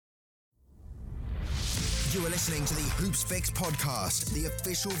You are listening to the Hoops Fix podcast, the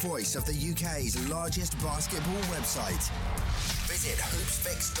official voice of the UK's largest basketball website. Visit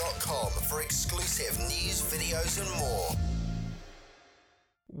hoopsfix.com for exclusive news, videos and more.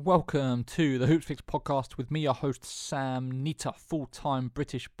 Welcome to the Hoops Fix podcast with me, your host Sam Nita, full-time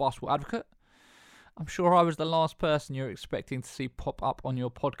British basketball advocate. I'm sure I was the last person you're expecting to see pop up on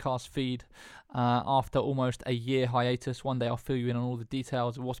your podcast feed after almost a year hiatus. One day I'll fill you in on all the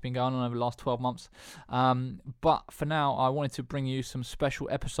details of what's been going on over the last 12 months. But for now, I wanted to bring you some special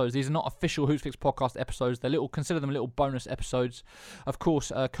episodes. These are not official Hoops Fix podcast episodes. They're consider them little bonus episodes. Of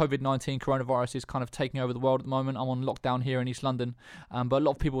course, COVID-19 coronavirus is kind of taking over the world at the moment. I'm on lockdown here in East London. But a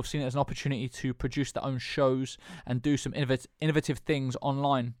lot of people have seen it as an opportunity to produce their own shows and do some innovative things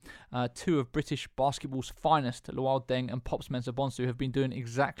online. Two of British basketball's finest, Deng and Pops Mensah-Bonsu, have been doing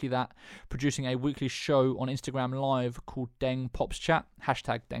exactly that, producing a weekly show on Instagram Live called Deng Pops Chat,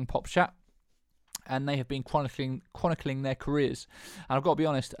 hashtag Deng Pops Chat, and they have been chronicling their careers. And I've got to be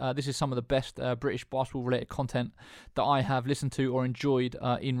honest, this is some of the best British basketball-related content that I have listened to or enjoyed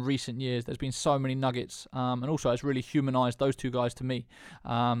in recent years. There's been so many nuggets, and also it's really humanised those two guys to me.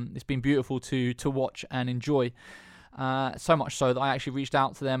 It's been beautiful to watch and enjoy. So much so that I actually reached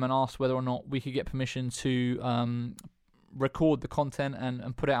out to them and asked whether or not we could get permission to record the content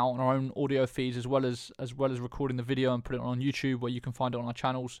and put it out on our own audio feeds as well as recording the video and put it on YouTube where you can find it on our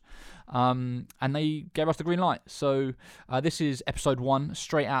channels. And they gave us the green light. So this is episode 1,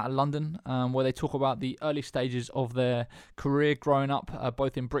 straight out of London, where they talk about the early stages of their career growing up,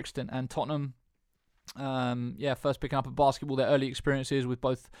 both in Brixton and Tottenham. First picking up at basketball, their early experiences with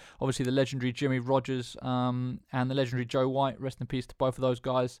both, obviously, the legendary Jimmy Rogers and the legendary Joe White. Rest in peace to both of those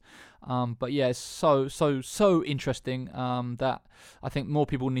guys. But yeah, it's so interesting that I think more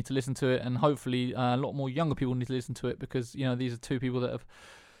people need to listen to it, and hopefully a lot more younger people need to listen to it, because these are two people that have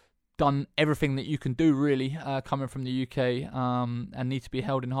done everything that you can do, really, coming from the UK, and need to be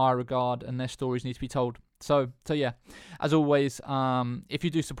held in high regard, and their stories need to be told. So yeah, as always, if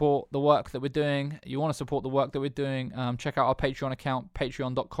you do support the work that we're doing, you want to support the work that we're doing, check out our Patreon account,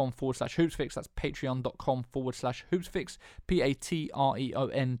 patreon.com/hoopsfix. That's patreon.com/hoopsfix,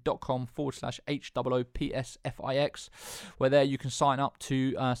 patreon.com/HOOPSFIX, where there you can sign up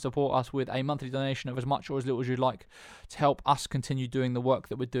to support us with a monthly donation of as much or as little as you'd like to help us continue doing the work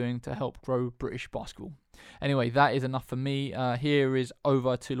that we're doing to help grow British basketball. Anyway, that is enough for me. Here is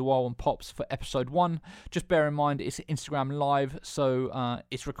over to Lual and Pops for episode 1. Just bear in mind, it's Instagram Live, so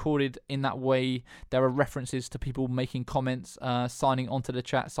it's recorded in that way. There are references to people making comments, signing onto the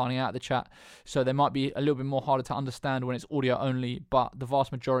chat, signing out of the chat. So they might be a little bit more harder to understand when it's audio only, but the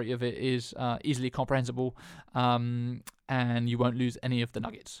vast majority of it is easily comprehensible, and you won't lose any of the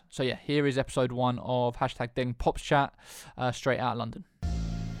nuggets. So yeah, here is episode 1 of hashtag Deng Pops Chat, straight out of London.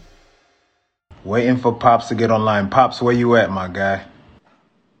 Waiting for Pops to get online. Pops, where you at, my guy?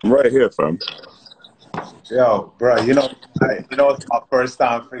 I'm right here, fam. Yo, bro, it's my first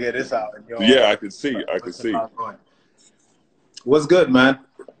time figuring this out. Yeah, I can see. What's good, man?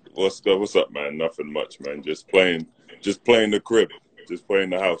 What's good? What's up, man? Nothing much, man. Just playing the crib, just playing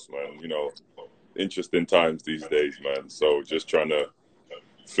the house, man. Interesting times these days, man. So just trying to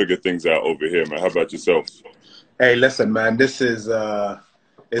figure things out over here, man. How about yourself? Hey, listen, man. This is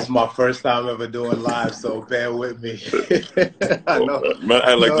it's my first time ever doing live, so bear with me. I know, man,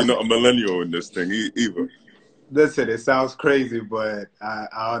 you're not a millennial in this thing either. Listen, it sounds crazy, but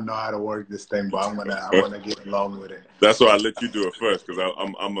I don't know how to work this thing, but I'm gonna get along with it. That's why I let you do it first, because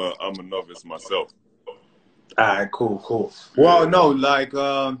I'm a novice myself. All right, cool. Well, no, like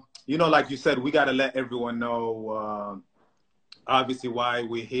you said, we gotta let everyone know, obviously, why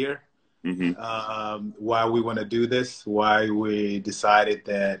we're here. Mm-hmm. Why we want to do this, why we decided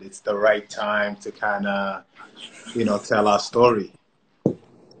that it's the right time to kind of, tell our story.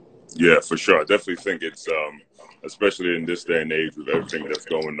 Yeah, for sure. I definitely think it's, especially in this day and age with everything that's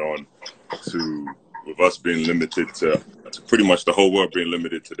going on, with us being limited to pretty much the whole world being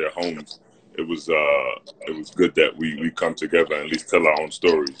limited to their homes. It was good that we come together and at least tell our own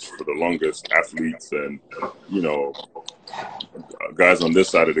stories. For the longest, athletes and guys on this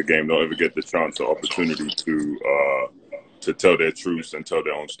side of the game don't ever get the chance or opportunity to tell their truths and tell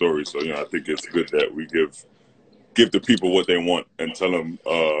their own stories. So I think it's good that we give the people what they want and tell them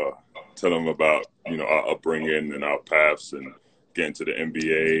about our upbringing and our paths and getting to the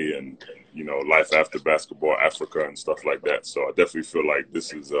NBA and life after basketball, Africa and stuff like that. So I definitely feel like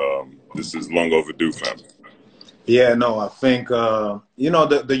this is long overdue, fam. Yeah, no, I think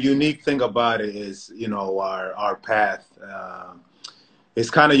the unique thing about it is our path. It's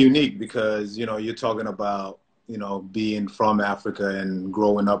kind of unique because you're talking about being from Africa and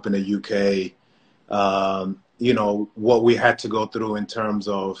growing up in the UK. you know, what we had to go through in terms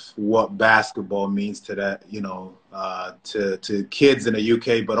of what basketball means to that, you know, to kids in the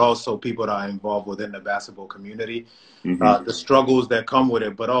UK, but also people that are involved within the basketball community, the struggles that come with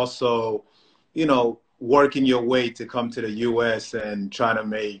it, but also, you know, working your way to come to the US and trying to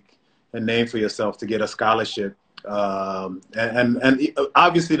make a name for yourself to get a scholarship. And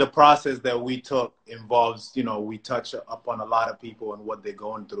obviously the process that we took involves, you know, we touch upon a lot of people and what they're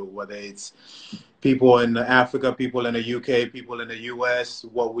going through, whether it's people in Africa, people in the UK, people in the US,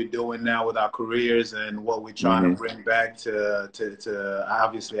 what we're doing now with our careers and what we're trying to bring back to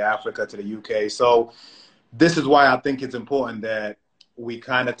obviously Africa, to the UK. So this is why I think it's important that we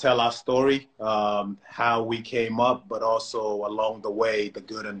kind of tell our story, how we came up, but also along the way, the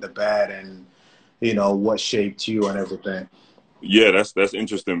good and the bad, and, you know, what shaped you and everything. Yeah, that's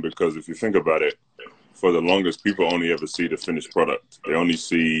interesting, because if you think about it, for the longest, people only ever see the finished product. They only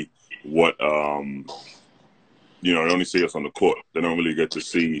see what, you know, they only see us on the court. They don't really get to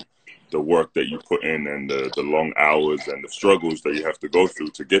see the work that you put in and the long hours and the struggles that you have to go through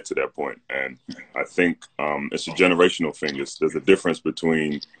to get to that point. And I think it's a generational thing. There's a difference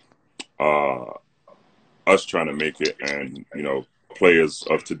between us trying to make it and, you know, players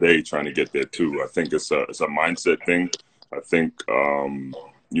of today trying to get there too. I think it's a mindset thing. I think,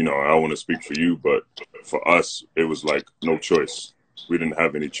 you know, I want to speak for you, but for us, it was like no choice. We didn't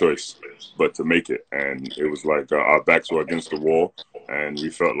have any choice but to make it. And it was like our backs were against the wall, and we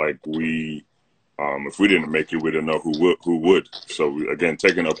felt like if we didn't make it, we didn't know who would. So again,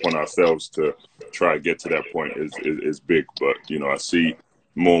 taking it upon ourselves to try to get to that point is big. But, you know, I see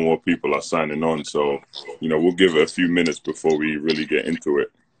more and more people are signing on. So, you know, we'll give it a few minutes before we really get into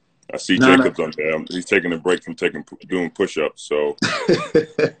it. I see Jacob's on there. He's taking a break from doing push-ups, so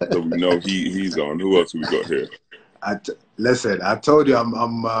we know he's on. Who else we got here? Listen, I told you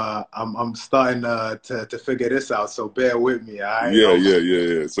I'm starting to figure this out, so bear with me.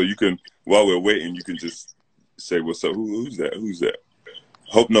 Yeah. So you can, while we're waiting, you can just say what's up. Who's that?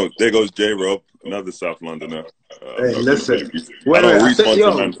 Hope no. There goes J-Rob, another South Londoner. Hey, listen.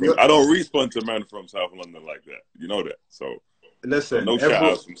 I don't respond to man from South London like that. You know that. So listen, no shout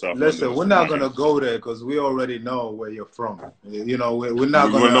outs from South London. We're not gonna go there because we already know where you're from. You know, we're not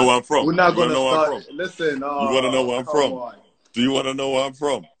you gonna. Wanna know where I'm from? We're not you gonna start. Where I'm from? Listen, you want to know where I'm from? On. Do you want to know where I'm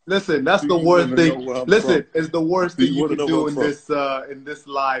from? Listen, that's the worst thing. Listen, it's the worst thing you could do in this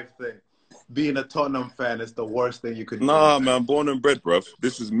live thing. Being a Tottenham fan is the worst thing you could do. Nah, man, I'm born and bred, bruv.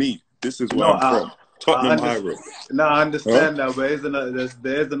 This is me. This is where I'm from. Tottenham High Road. No, I understand that, but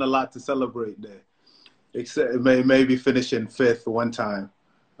there isn't a lot to celebrate there. Except maybe finishing 5th one time.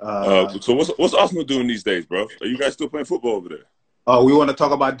 So what's Arsenal doing these days, bro? Are you guys still playing football over there? Oh, we want to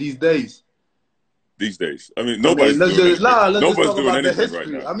talk about these days. These days, I mean, nobody's doing anything right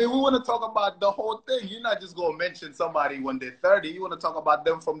now. I mean, we want to talk about the whole thing. You're not just going to mention somebody when they're 30. You want to talk about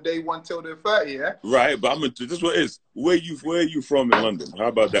them from day 1 till they're 30, yeah? Right, but this is what it is. Where are you from in London? How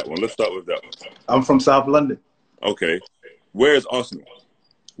about that one? Let's start with that one. I'm from South London. Okay. Where is Arsenal?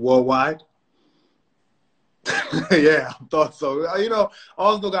 Worldwide. Yeah, I thought so. You know,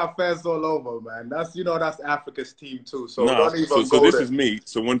 Arsenal got fans all over, man. That's Africa's team too. So don't even go so this there. Is me.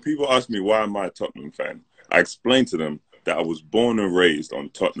 So when people ask me why am I a Tottenham fan, I explain to them that I was born and raised on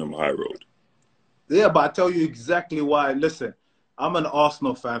Tottenham High Road. Yeah, but I tell you exactly why. Listen, I'm an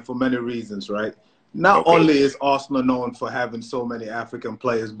Arsenal fan for many reasons, right? Not only is Arsenal known for having so many African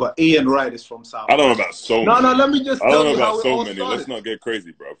players, but Ian Wright is from South. I don't know about so many. No, let me just tell you how it all many. started. Let's not get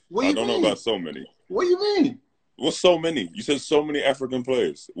crazy, bro. I don't know about so many. What do you mean? What's so many? You said so many African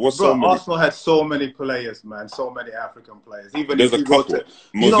players. What's Bro, so many? Arsenal had so many players, man. So many African players. Even there's if you a couple.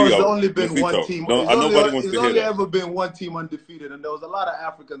 It's only been one team. No, nobody wants to hear that. It's only ever been one team undefeated, and there was a lot of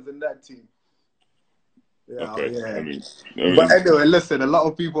Africans in that team. Yeah, okay. Yeah. I mean, but anyway, listen. A lot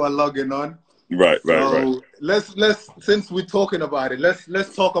of people are logging on. Right. Let's since we're talking about it,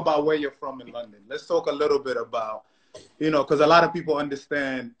 let's talk about where you're from in London. Let's talk a little bit about, because a lot of people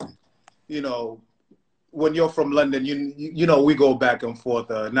understand, when you're from London, you know we go back and forth,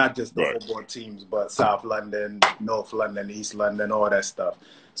 not just the football teams, but South London, North London, East London, all that stuff.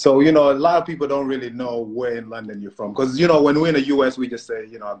 So, a lot of people don't really know where in London you're from. Because, when we're in the U.S., we just say,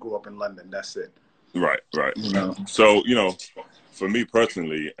 I grew up in London. That's it. Right. So, for me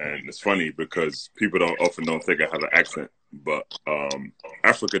personally, and it's funny because people often don't think I have an accent, but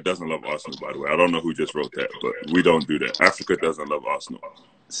Africa doesn't love Arsenal, by the way. I don't know who just wrote that, but we don't do that. Africa doesn't love Arsenal.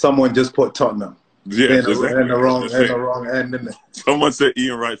 Someone just put Tottenham. Yeah, in the wrong end, didn't it? Someone said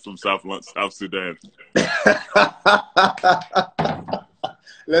Ian Wright from South Sudan.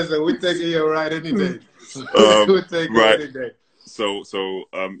 Listen, we take Ian Wright any day. We take it any day. So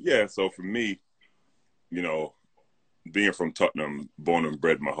for me, you know, being from Tottenham, born and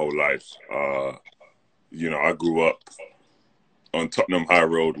bred my whole life, you know, I grew up on Tottenham High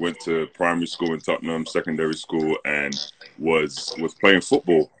Road, went to primary school in Tottenham, secondary school, and was playing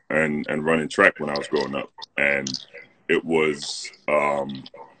football and running track when I was growing up. And it was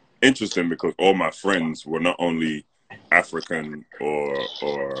interesting because all my friends were not only African or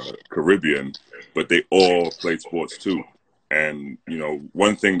Caribbean, but they all played sports too. And, you know,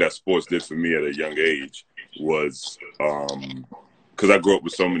 one thing that sports did for me at a young age was, because I grew up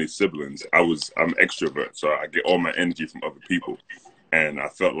with so many siblings, I'm extrovert, so I get all my energy from other people. And I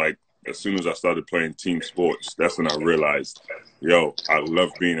felt like as soon as I started playing team sports, that's when I realized, yo, I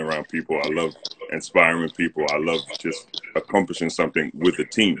love being around people. I love inspiring people. I love just accomplishing something with a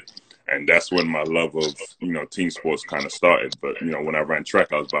team. And that's when my love of, you know, team sports kind of started. But, you know, when I ran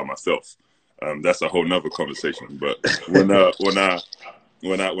track, I was by myself. That's a whole nother conversation. But when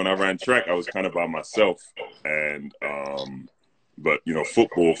I ran track, I was kind of by myself. And but you know,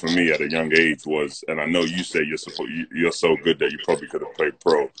 football for me at a young age was, and I know you say you're so good that you probably could have played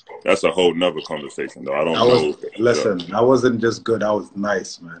pro. That's a whole nother conversation, though. I don't know. Listen, I wasn't just good. I was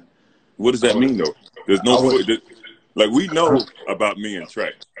nice, man. What does that mean, though? There's no like we know about me and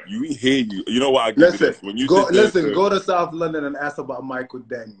track. We hear you. You know what? I give you this. When you go to South London and ask about Michael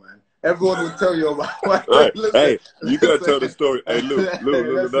Deng, man. Everyone will tell you about Michael. Hey, you gotta tell the story. Hey, Lou,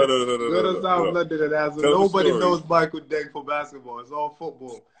 no. Go to South London and ask. Nobody knows Michael Deng for basketball. It's all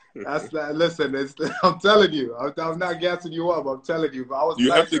football. That's not. Listen, I'm telling you. I'm not gassing you up. I'm telling you. But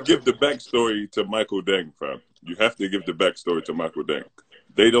you have to give the backstory to Michael Deng, fam. You have to give the backstory to Michael Deng.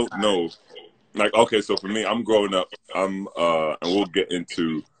 They don't know. Like, okay, so for me, I'm growing up. And we'll get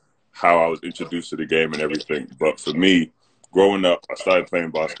into how I was introduced to the game and everything. But for me, growing up, I started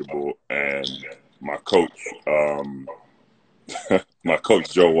playing basketball, and my coach,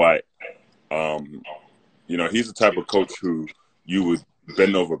 Joe White, you know, he's the type of coach who you would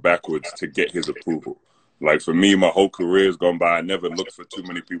bend over backwards to get his approval. Like for me, my whole career has gone by. I never looked for too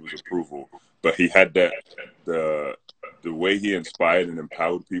many people's approval, but he had that, the way he inspired and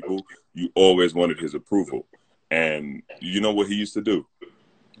empowered people, you always wanted his approval. And you know what he used to do?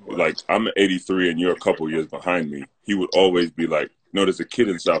 Like, I'm an 83 and you're a couple years behind me. He would always be like, no, there's a kid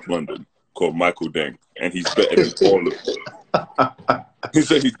in South London called Michael Deng, and he's better than all of you. He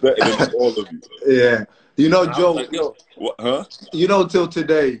said he's better than all of you. Yeah. You know, Joe, like, what, huh? You know, till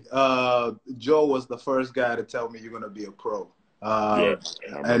today, Joe was the first guy to tell me you're going to be a pro.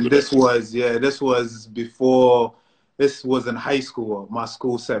 And this was before, this was in high school, my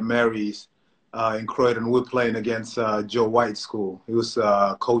school, St. Mary's. In Croydon, we're playing against Joe White's school. He was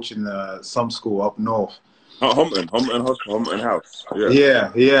coaching some school up north. Humpton House.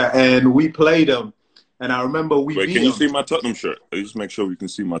 Yeah. And we played him. And I remember we beat him. Can you see my Tottenham shirt? Just make sure we can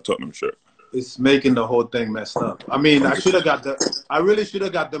see my Tottenham shirt. It's making the whole thing messed up. I mean, I really should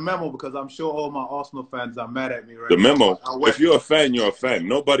have got the memo, because I'm sure all my Arsenal fans are mad at me right now. The memo, if you're a fan, you're a fan.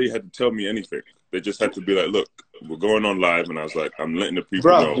 Nobody had to tell me anything. They just had to be like, look, we're going on live. And I was like, I'm letting the people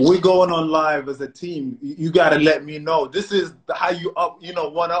know. We're going on live as a team. You got to let me know. This is how you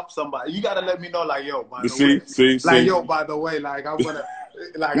one up somebody. You got to let me know, like, yo, by the way, like, I'm going to,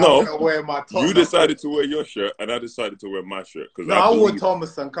 like, I'm going to wear my Tottenham. You decided to wear your shirt, and I decided to wear my shirt. No, I wore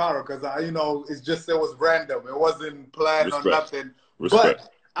Thomas Sankara because, it was random. It wasn't planned or nothing. But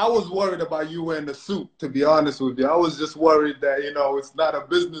I was worried about you wearing the suit, to be honest with you. I was just worried that, it's not a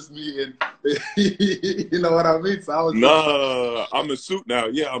business meeting. You know what I mean? So I was I'm a suit now.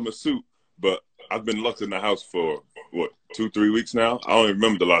 Yeah, I'm a suit. But I've been locked in the house for, 2-3 weeks now? I don't even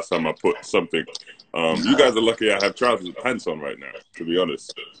remember the last time I put something. You guys are lucky I have trousers and pants on right now, to be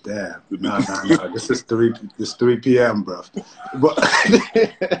honest. Damn. No. This is 3 p.m., bro. But,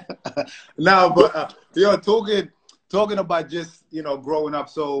 talking about just, growing up.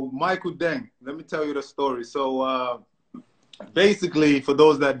 So Michael Deng, let me tell you the story. So basically, for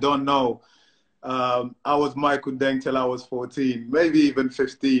those that don't know, I was Michael Deng till I was 14, maybe even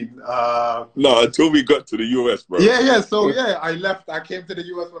 15. No, until we got to the U.S., bro. Yeah. So, I left. I came to the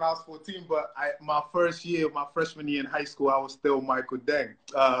U.S. when I was 14, but my freshman year in high school, I was still Michael Deng.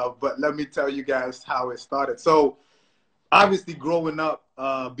 But let me tell you guys how it started. So, obviously, growing up,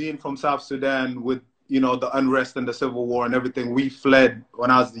 being from South Sudan with, the unrest and the civil war and everything, we fled. When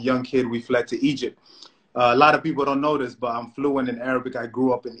I was a young kid, we fled to Egypt. A lot of people don't know this, but I'm fluent in Arabic. I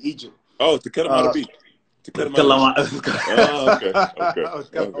grew up in Egypt. Oh, to cut him out of beat. Oh, okay.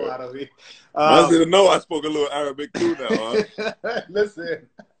 I didn't know I spoke a little Arabic too now, huh? Listen,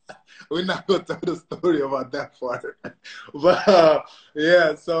 we're not going to tell the story about that part. But,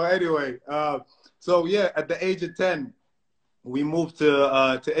 so anyway. At the age of 10, we moved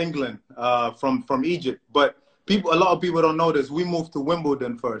to England from Egypt. But a lot of people don't know this. We moved to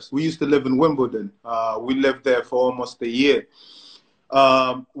Wimbledon first. We used to live in Wimbledon. We lived there for almost a year.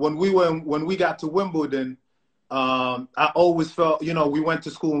 When we got to Wimbledon, I always felt, we went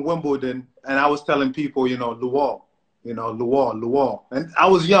to school in Wimbledon, and I was telling people, Luau, Luau. And I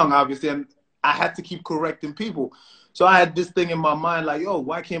was young, obviously, and I had to keep correcting people. So I had this thing in my mind, like, yo,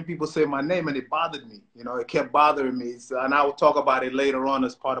 why can't people say my name? And it bothered me. It kept bothering me. So, and I will talk about it later on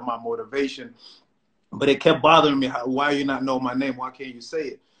as part of my motivation. But it kept bothering me. Why you not know my name? Why can't you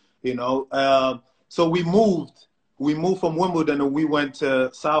say it? So we moved. We moved from Wimbledon, and we went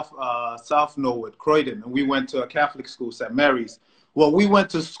to South Norwood, Croydon, and we went to a Catholic school, St. Mary's. Well, we went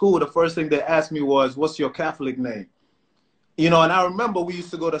to school. The first thing they asked me was, what's your Catholic name? And I remember we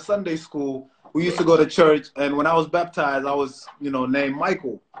used to go to Sunday school. We used to go to church, and when I was baptized, I was, named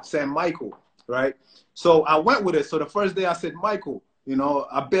Michael, St. Michael, right? So I went with it. So the first day I said Michael.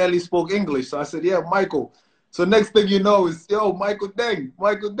 I barely spoke English. So I said, yeah, Michael. So next thing you know is, yo, Michael Deng,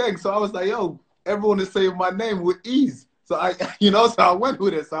 Michael Deng. So I was like, yo, everyone is saying my name with ease. So so I went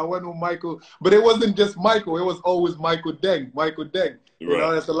with it. So I went with Michael, but it wasn't just Michael. It was always Michael Deng, Michael Deng.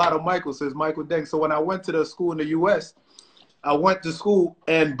 Right. There's a lot of Michael, so it's Michael Deng. So when I went to the school in the U.S., I went to school,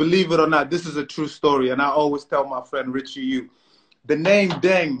 and believe it or not, this is a true story. And I always tell my friend Richie Yu, the name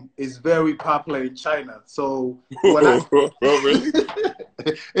Deng is very popular in China. So when really?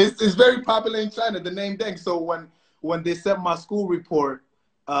 it's very popular in China, the name Deng. So when they sent my school report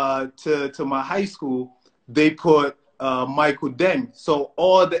to my high school, they put Michael Deng. So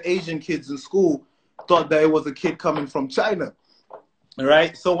all the Asian kids in school thought that it was a kid coming from China,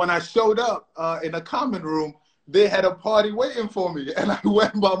 right? So when I showed up in a common room, they had a party waiting for me, and I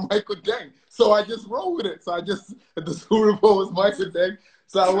went by Michael Deng. So I just rolled with it. So the school report was Michael Deng.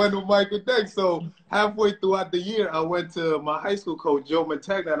 So I went with Michael Deng. So halfway throughout the year, I went to my high school coach, Joe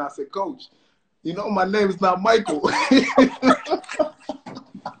Montagna, and I said, Coach, my name is not Michael.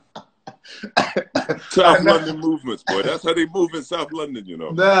 South London movements, boy. That's how they move in South London,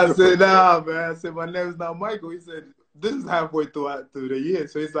 Nah, I said, nah, man. I said, my name is not Michael. He said, this is halfway through the year.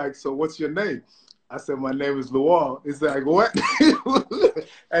 So he's like, so what's your name? I said, my name is Luau. He's like, what?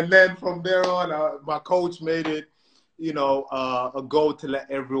 And then from there on, my coach made it, a goal to let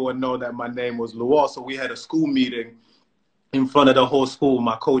everyone know that my name was Luau. So we had a school meeting in front of the whole school.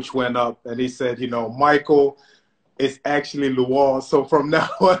 My coach went up and he said, Michael, it's actually Luau. So from now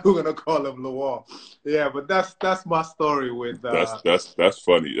on, we're gonna call him Luau. Yeah, but that's my story with. That's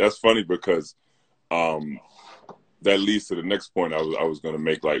funny. That's funny because that leads to the next point I was gonna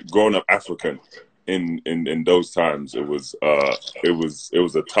make. Like growing up African. In those times, it was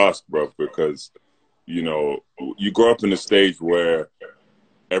a task, bro, because you grow up in a stage where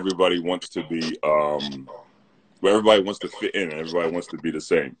everybody wants to be where everybody wants to fit in and everybody wants to be the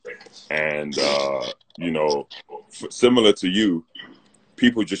same, and similar to you,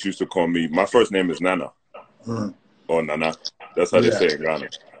 people just used to call me. My first name is Nana or Nana. That's how they say it in Ghana.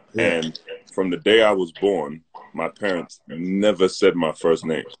 Yeah. And from the day I was born, my parents never said my first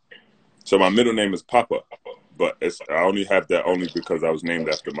name. So my middle name is Papa, but I only have that only because I was named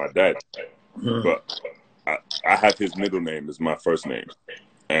after my dad. But I have his middle name as my first name,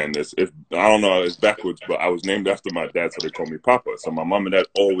 and I don't know, it's backwards, but I was named after my dad, so they call me Papa. So my mom and dad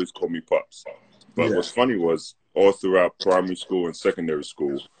always call me Pops. But what's funny was all throughout primary school and secondary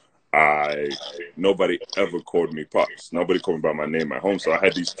school, nobody ever called me Pops. Nobody called me by my name at home. So I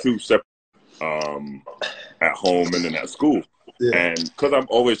had these two separate at home and then at school. Yeah. And because I'm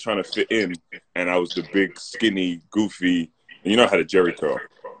always trying to fit in, and I was the big, skinny, goofy, and I had a Jerry curl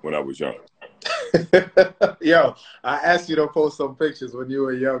when I was young. Yo, I asked you to post some pictures when you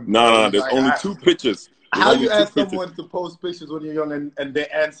were young. No, there's only two pictures. How do you ask someone to post pictures when you're young and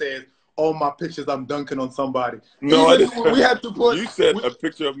their answer is, all my pictures I'm dunking on somebody? No, we had to put. You said a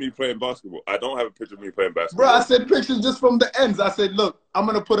picture of me playing basketball. I don't have a picture of me playing basketball. Bro, I said pictures just from the ends. I said, look, I'm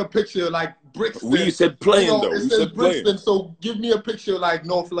gonna put a picture like Brixton. We said playing though. It says Brixton, so give me a picture like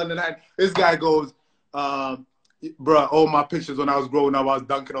North London. This guy goes, bro, all my pictures when I was growing up, I was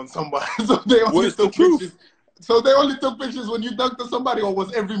dunking on somebody. So they only took pictures. So they only took pictures when you dunked on somebody, or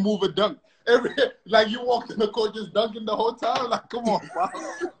was every move a dunk? Like you walked in the court just dunking the whole time? Like, come on, bro.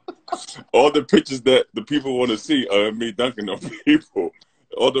 All the pictures that the people want to see are me dunking on people.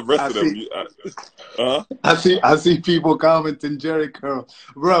 All the rest of them. I see people commenting Jerry curl.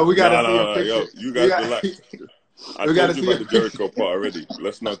 Bro, we gotta see a picture. Yo, you guys relax. I told you about the Jerry curl part already.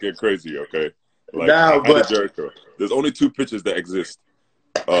 Let's not get crazy, okay? Like, I had a Jerry curl. There's only two pictures that exist.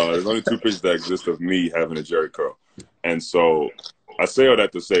 There's only two pictures that exist of me having a Jerry curl. And so I say all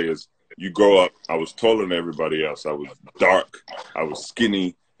that to say is, you grow up. I was taller than everybody else. I was dark. I was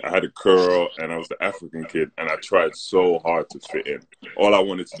skinny. I had a curl, and I was the African kid. And I tried so hard to fit in. All I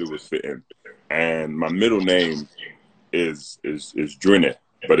wanted to do was fit in. And my middle name is Dwene,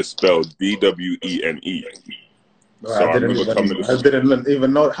 but it's spelled Dwene. So I remember coming to I didn't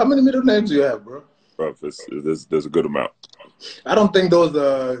even know. How many middle names do you have, bro? Bro, there's a good amount. I don't think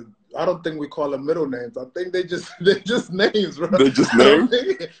I don't think we call them middle names. I think they're just names, bro. They're just names?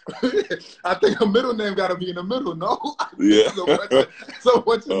 I think a middle name got to be in the middle, no? Yeah. so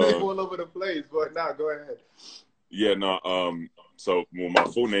what's your name all over the place? But now, go ahead. Yeah, no. So my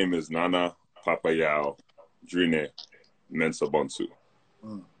full name is Nana Papayao Dwene Mensah Bonsu.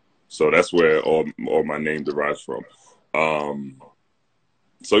 So that's where all my name derives from.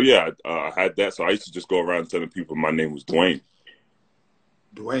 So yeah, I had that. So I used to just go around telling people my name was Dwayne.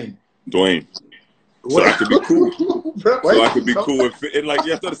 Dwayne. So I could be cool. So I could be cool and like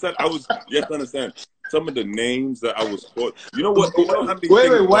you have to understand. You have to understand some of the names that I was called. You know what? You know how many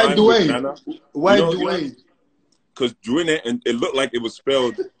wait, why Dwayne? Why Dwayne? Because Dwayne, and it looked like it was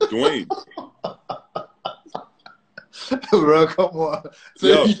spelled Dwayne. Bro, come on. So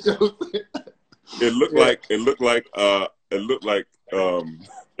Yo, it looked like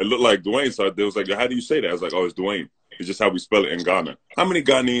Dwayne. So they was like, how do you say that? I was like, oh, it's Dwayne. It's just how we spell it in Ghana. How many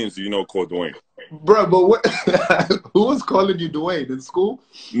Ghanaians do you know called Dwayne? Bro, but what? Who was calling you Dwayne in school?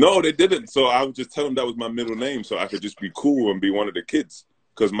 No, they didn't. So I would just tell them that was my middle name so I could just be cool and be one of the kids.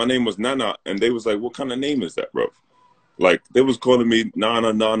 Because my name was Nana, and they was like, what kind of name is that, bro? Like, they was calling me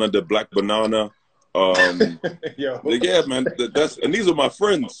Nana, the black banana. Yo. Yeah, man. And these are my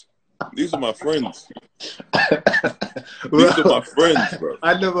friends. These are my friends. These are my friends, bro.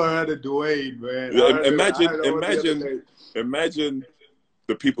 I never heard of Dwayne, man. Imagine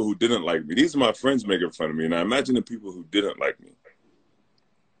the people who didn't like me. These are my friends making fun of me. Now imagine the people who didn't like me.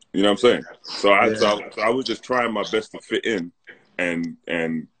 You know what I'm saying? So I was just trying my best to fit in and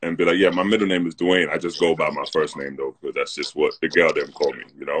be like, yeah, my middle name is Dwayne. I just go by my first name though, because that's just what the girl them call me,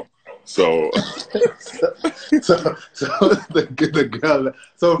 you know? So the girl.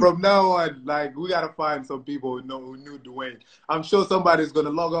 So from now on, like, we gotta find some people who knew Dwayne. I'm sure somebody's gonna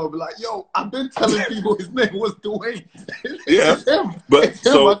log on and be like, "Yo, I've been telling people his name was Dwayne." Yeah, it's him. But it's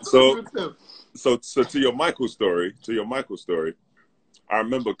him. so to your Michael story, I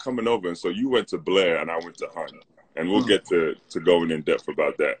remember coming over, and so you went to Blair and I went to Hunt, and we'll get to going in depth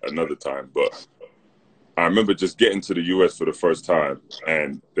about that another time, but. I remember just getting to the U.S. for the first time,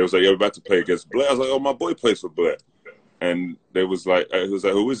 and they was like, "You're about to play against Blair." I was like, "Oh, my boy plays for Blair," and they was like,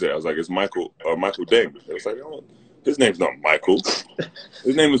 "Who is it?" I was like, "It's Michael Deng." They was like, "Oh, his name's not Michael.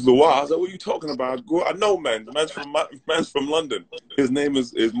 His name is Luau." I was like, "What are you talking about?" I know, man. The man's from London. His name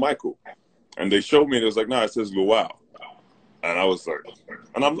is Michael, and they showed me. And it was like, "No, it says Luau," and I was like,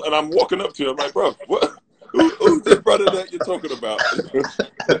 and I'm walking up to him, I'm like, "Bro, what? Who's this brother that you're talking about?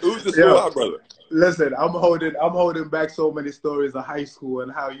 Who's this Luau brother?" Listen, I'm holding back so many stories of high school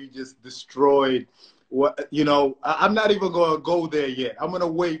and how you just destroyed what, you know. I'm not even going to go there yet. I'm going to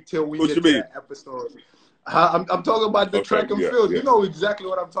wait till we get to that episode. I'm talking about the track and field. Yeah. You know exactly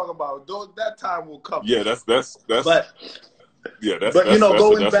what I'm talking about. That time will come. Yeah, that's you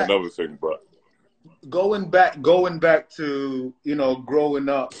know, that's another thing. But going back to, you know, growing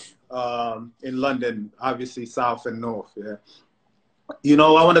up in London, obviously South and North. Yeah. You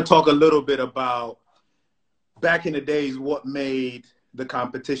know, I want to talk a little bit about back in the days, what made the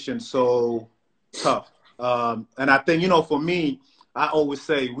competition so tough. And I think, you know, for me, I always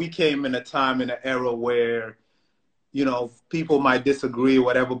say we came in a time, in an era where, you know, people might disagree or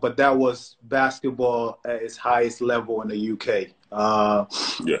whatever, but that was basketball at its highest level in the UK.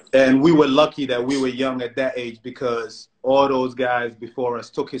 And we were lucky that we were young at that age, because all those guys before us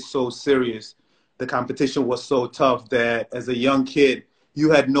took it so serious. The competition was so tough that as a young kid, you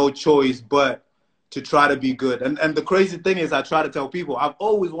had no choice but to try to be good. And the crazy thing is, I try to tell people, I've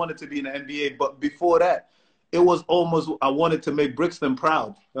always wanted to be in the NBA, but before that, it was almost, I wanted to make Brixton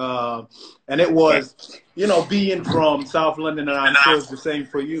proud. And it was, you know, being from South London, and I'm sure it's the same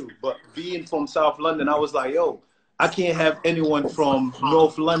for you, but being from South London, I was like, yo, I can't have anyone from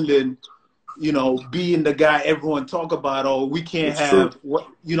North London, you know, being the guy everyone talk about, or we can't have, what,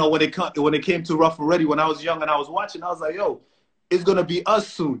 you know, when it came to Rough and Ready, when I was young and I was watching, I was like, yo, it's going to be us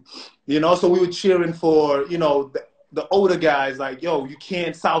soon, you know? So we were cheering for, you know, the older guys, like, yo,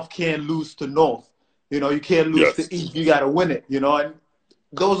 South can't lose to North, you know, you can't lose to East, you got to win it, you know? And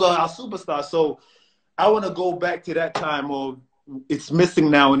those are our superstars. So I want to go back to that time of, it's missing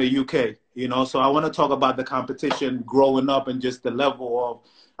now in the UK, you know? So I want to talk about the competition growing up and just the level of,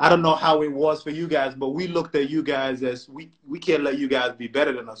 I don't know how it was for you guys, but we looked at you guys as we can't let you guys be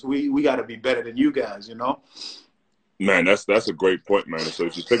better than us. We got to be better than you guys, you know? Man, that's a great point, man. So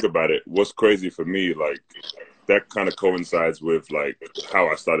if you think about it, what's crazy for me, like, that kind of coincides with, like, how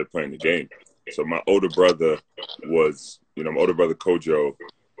I started playing the game. So my older brother was, my older brother Kojo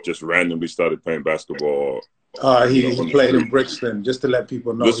just randomly started playing basketball. He played in Brixton, just to let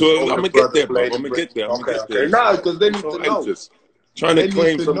people know. I'm going to get there, bro. I'm going to get there. Okay. No, because they need to know. Trying to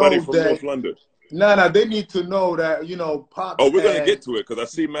claim somebody from North London. No, they need to know that, Pops. Oh, we're going to get to it, because I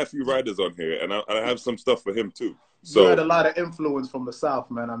see Matthew Ryder's on here, and I have some stuff for him, too. So, you had a lot of influence from the South,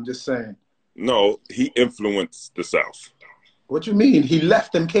 man. I'm just saying. No, he influenced the South. What you mean? He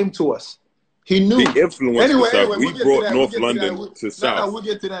left and came to us. He knew. He influenced the South. We brought North London to South. No, we'll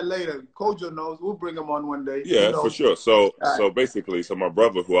get to that later. Kojo knows. We'll bring him on one day. Yeah, for sure. So basically, my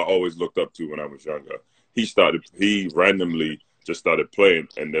brother, who I always looked up to when I was younger, he randomly just started playing,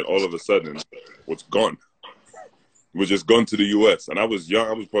 and then all of a sudden was gone. Was just gone to the U.S. And I was young.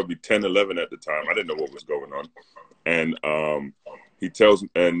 I was probably 10, 11 at the time. I didn't know what was going on. And he tells,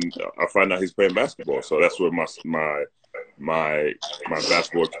 and I find out he's playing basketball. So that's where my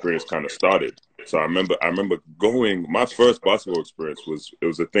basketball experience kind of started. So I remember going. My first basketball experience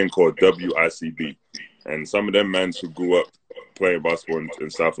was a thing called WICB, and some of them men who grew up playing basketball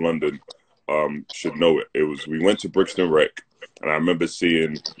in South London should know it. We went to Brixton Rec. And I remember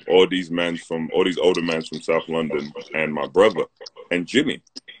seeing all these older men from South London, and my brother and Jimmy.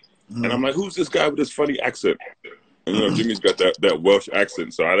 And I'm like, who's this guy with this funny accent? And Jimmy's got that Welsh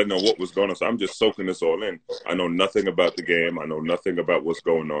accent, so I didn't know what was going on. So I'm just soaking this all in. I know nothing about the game. I know nothing about what's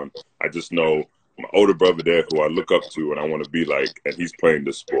going on. I just know my older brother there, who I look up to and I want to be like, and he's playing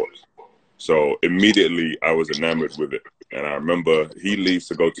this sport. So immediately I was enamored with it. And I remember he leaves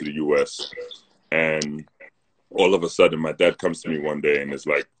to go to the U.S. and all of a sudden, my dad comes to me one day, and it's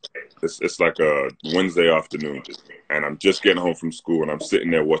like a Wednesday afternoon, and I'm just getting home from school, and I'm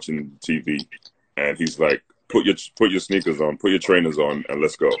sitting there watching TV, and he's like, "Put your sneakers on, put your trainers on, and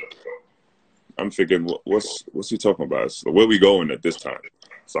let's go." I'm thinking, what's he talking about? So where are we going at this time?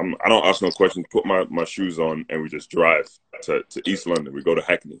 So I don't ask no questions. Put my shoes on, and we just drive to East London. We go to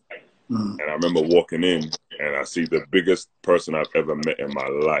Hackney, and I remember walking in, and I see the biggest person I've ever met in my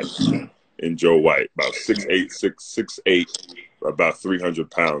life. In Joe White, about 6'8", about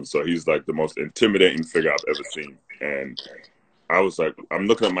 300 pounds. So he's like the most intimidating figure I've ever seen. And I was like, I'm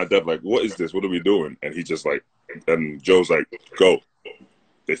looking at my dad like, what is this? What are we doing? And he just like, and Joe's like, go.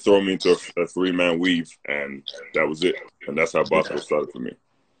 They throw me into a three-man weave, and that was it. And that's how basketball started for me.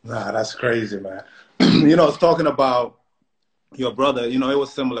 Nah, that's crazy, man. It's talking about your brother. It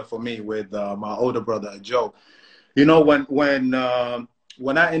was similar for me with my older brother, Joe.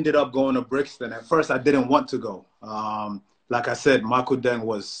 When I ended up going to Brixton, at first I didn't want to go. Like I said, Michael Deng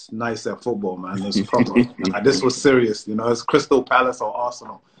was nice at football, man. This was serious. It's Crystal Palace or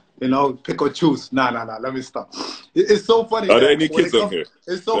Arsenal. Pick or choose. Nah. Let me stop. It's so funny. Are there any kids on here?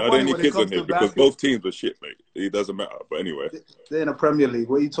 It's so funny when it comes to because both teams are shit, mate. It doesn't matter. But anyway, they're in the Premier League.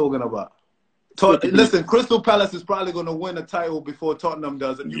 What are you talking about? Listen, Crystal Palace is probably going to win a title before Tottenham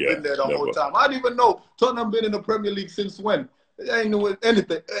does, and you've been there the whole time. I don't even know. Tottenham been in the Premier League since when? I ain't know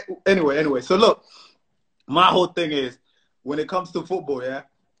anything. Anyway. So look, my whole thing is, when it comes to football,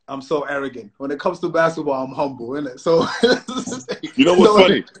 I'm so arrogant. When it comes to basketball, I'm humble, innit? So you know what's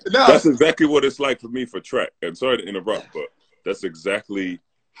funny? No. That's exactly what it's like for me for track. And sorry to interrupt, but that's exactly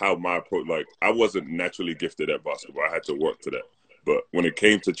how my approach. Like, I wasn't naturally gifted at basketball. I had to work to that. But when it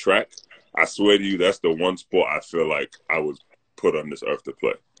came to track, I swear to you, that's the one sport I feel like I was put on this earth to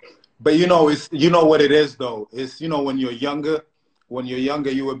play. But it's what it is though. It's when you're younger. When you're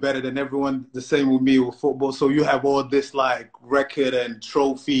younger, you were better than everyone. The same with me with football. So you have all this like record and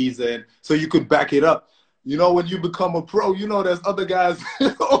trophies, and so you could back it up. When you become a pro, there's other guys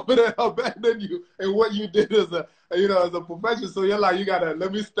over there are better than you, and what you did as a profession. So you're like, you gotta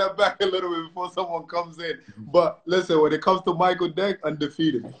let me step back a little bit before someone comes in. But listen, when it comes to Michael Deng,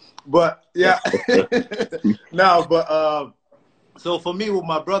 undefeated. But yeah, so for me with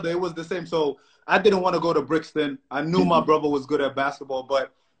my brother, it was the same. So I didn't want to go to Brixton. I knew my brother was good at basketball,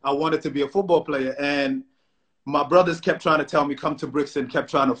 but I wanted to be a football player. And my brothers kept trying to tell me, come to Brixton, kept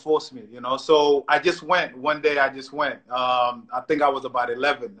trying to force me, So I just went. One day I just went. I think I was about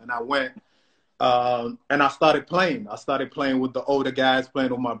 11, and I went. And I started playing. I started playing with the older guys, playing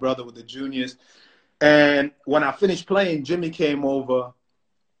with my brother, with the juniors. And when I finished playing, Jimmy came over.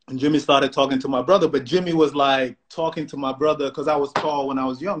 And Jimmy started talking to my brother, but Jimmy was like talking to my brother because I was tall when I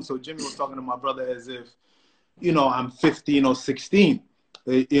was young. So Jimmy was talking to my brother as if, I'm 15 or 16.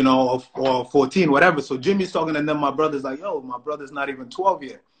 you know, or 14, whatever. So Jimmy's talking, and then my brother's like, yo, my brother's not even 12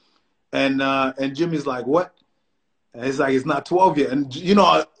 yet. And Jimmy's like, what? And it's like, it's not 12 yet. And, you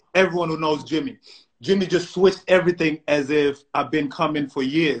know, everyone who knows Jimmy just switched everything as if I've been coming for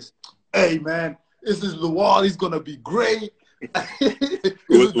years. Hey, man, this is Lual. He's going to be great. Was it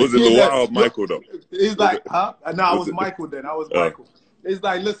Lual or Michael, though? He's like, huh? No, I was Michael then. I was Michael. It's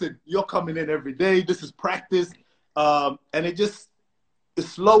like, listen, you're coming in every day. This is practice. And it just,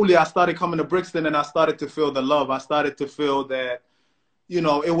 slowly I started coming to Brixton, and I started to feel the love. I started to feel that, you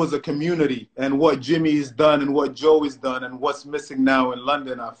know, it was a community, and what Jimmy's done and what Joey's done and what's missing now in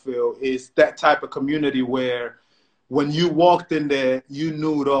London, I feel, is that type of community where when you walked in there, you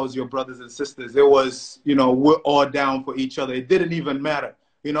knew those your brothers and sisters. It was, you know, we're all down for each other. It didn't even matter.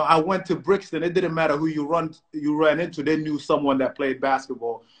 You know, I went to Brixton. It didn't matter who you ran into. They knew someone that played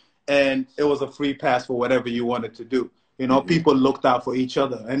basketball, and it was a free pass for whatever you wanted to do. You know, people looked out for each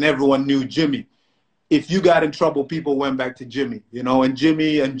other, and everyone knew Jimmy. If you got in trouble, people went back to Jimmy, you know, and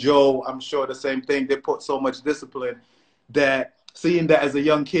Jimmy and Joe, I'm sure the same thing. They put so much discipline that, seeing that as a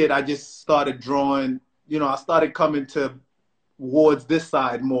young kid, I just started drawing, you know, I started coming towards this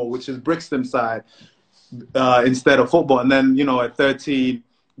side more, which is Brixton side, instead of football. And then, you know, at 13,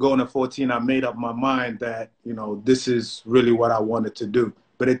 going to 14, I made up my mind that, you know, this is really what I wanted to do.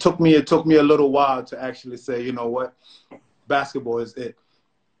 But it took me a little while to actually say, you know what, basketball is it.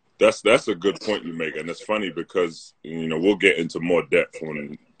 That's a good point you make, and it's funny because, you know, we'll get into more depth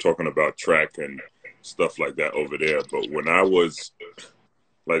when talking about track and stuff like that over there. But when I was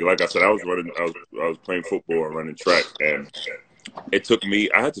like I said, I was playing football and running track, and it took me,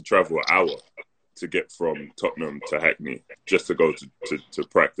 I had to travel an hour to get from Tottenham to Hackney just to go to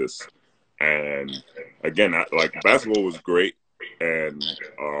practice. And again, basketball was great, and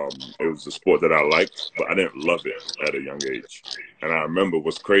it was a sport that I liked, but I didn't love it at a young age. And I remember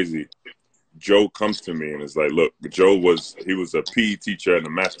what's crazy, Joe comes to me and is like, look, Joe was a PE teacher and a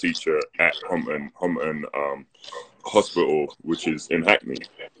math teacher at Humpton Hospital, which is in Hackney.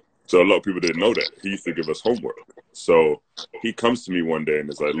 So a lot of people didn't know that. He used to give us homework. So he comes to me one day and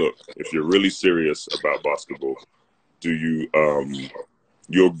is like, look, if you're really serious about basketball, do you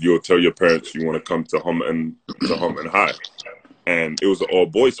you'll tell your parents you want to come to Humpton High. And it was an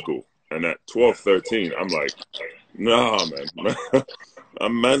all-boys school. And at 12, 13, I'm like, nah, man.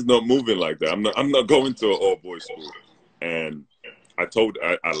 Man's not moving like that. I'm not going to an all-boys school. And I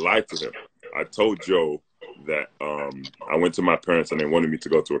lied to him. I told Joe that I went to my parents and they wanted me to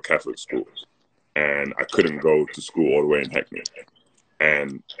go to a Catholic school. And I couldn't go to school all the way in Hackney.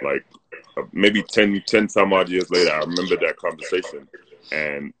 And like maybe 10 some odd years later, I remember that conversation.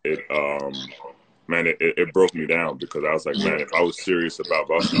 And it broke me down, because I was like, man, if I was serious about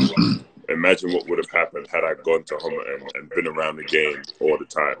basketball, imagine what would have happened had I gone to home and been around the game all the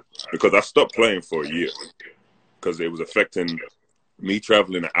time. Because I stopped playing for a year because it was affecting me,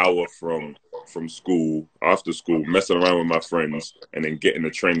 traveling an hour from school, after school, messing around with my friends, and then getting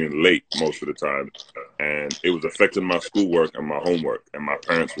to training late most of the time. And it was affecting my schoolwork and my homework, and my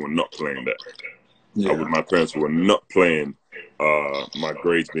parents were not playing that. Yeah. My parents were not playing my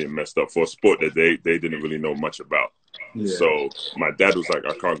grades being messed up for a sport that they didn't really know much about. Yeah. So my dad was like,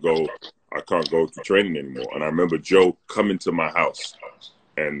 I can't go to training anymore. And I remember Joe coming to my house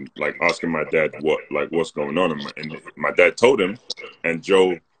and like asking my dad what's going on. And my dad told him, and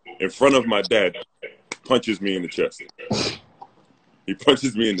Joe, in front of my dad, punches me in the chest. He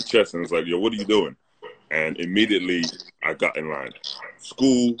punches me in the chest and was like, yo, what are you doing? And immediately I got in line.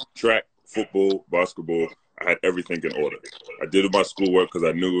 School, track, football, basketball, I had everything in order. I did my schoolwork because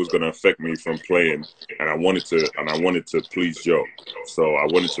I knew it was going to affect me from playing, and I wanted to please Joe. So I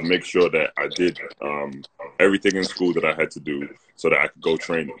wanted to make sure that I did everything in school that I had to do so that I could go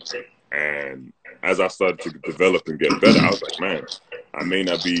training. And as I started to develop and get better, I was like, man, I may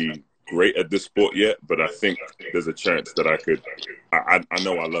not be great at this sport yet, but I think there's a chance that I could. I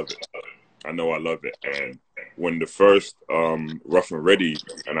know I love it. I know I love it. And when the first Rough and Ready,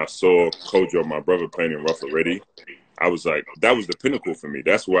 and I saw Kojo, my brother, playing in Rough and Ready, I was like, that was the pinnacle for me.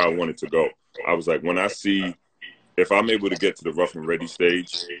 That's where I wanted to go. I was like, when I see, if I'm able to get to the Rough and Ready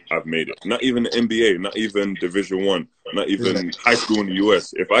stage, I've made it. Not even the NBA, not even Division I, not even high school in the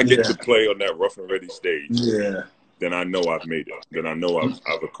US. If I get to play on that Rough and Ready stage, then I know I've made it. Then I know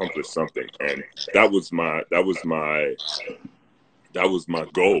I've accomplished something. And that was my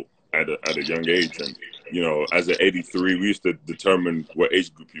goal at a young age. And you know, as an 83, we used to determine what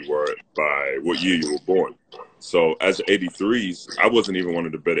age group you were by what year you were born. So as 83s, I wasn't even one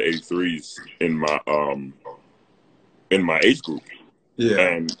of the better 83s in my age group. Yeah.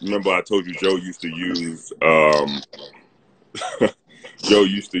 And remember, I told you Joe used to use Joe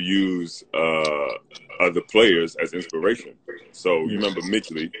used to use other players as inspiration. So you remember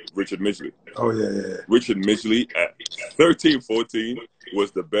Richard Midgley. Oh, yeah. Richard Midgley at 13, 14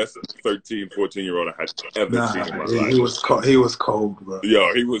 was the best 13, 14-year-old I had ever seen in my life. He was cold, bro.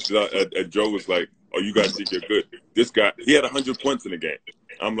 Yeah, he was. And Joe was like, "Oh, you guys think you're good?" This guy, he had 100 points in the game.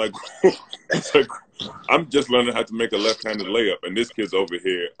 I'm like, it's like, I'm just learning how to make a left-handed layup, and this kid's over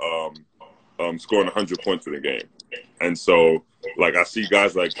here scoring 100 points in the game. And so, like, I see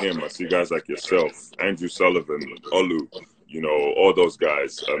guys like him. I see guys like yourself, Andrew Sullivan, Olu, you know, all those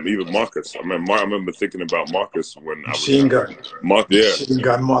guys. Even Marcus. I remember thinking about Marcus when I was Machine gun. Machine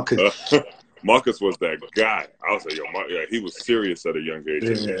gun Marcus. Marcus was that guy. I was like, yo, he was serious at a young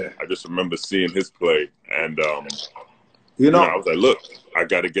age. Yeah. I just remember seeing his play, and you know, I was like, look, I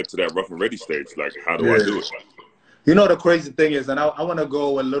got to get to that rough and ready stage. Like, how do I do it? You know, the crazy thing is, and I want to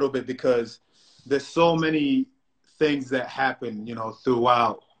go a little bit because there's so many things that happen, you know,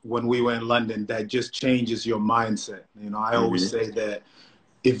 throughout when we were in London that just changes your mindset. You know, I always say that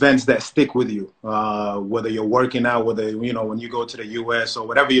events that stick with you, whether you're working out, whether, you know, when you go to the US or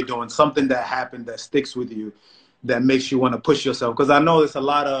whatever you're doing, something that happened that sticks with you that makes you want to push yourself. Because I know there's a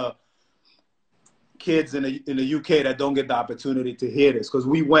lot of kids in the UK that don't get the opportunity to hear this because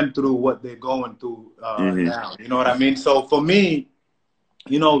we went through what they're going through now. You know what I mean? So for me,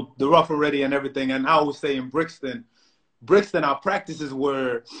 you know, the rough and ready and everything, and I always say in Brixton, our practices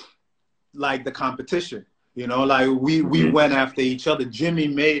were like the competition. You know, like we went after each other. Jimmy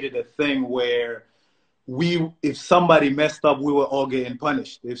made it a thing where if somebody messed up, we were all getting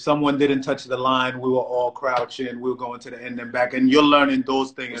punished. If someone didn't touch the line, we were all crouching. We were going to the end and back. And you're learning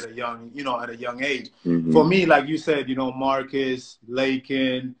those things at a young age. For me, like you said, you know, Marcus,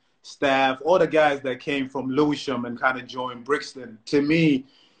 Lakin, Staff, all the guys that came from Lewisham and kind of joined Brixton, to me,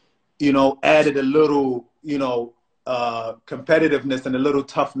 you know, added a little, you know, competitiveness and a little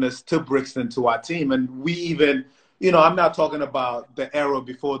toughness to Brixton, to our team. And we even, you know, I'm not talking about the era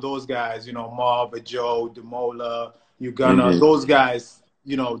before those guys, you know, Marv, Joe, Demola, Ugana, those guys,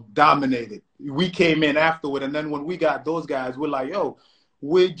 you know, dominated. We came in afterward, and then when we got those guys, we're like, yo,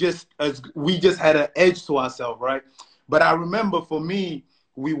 we just had an edge to ourselves, right? But I remember for me,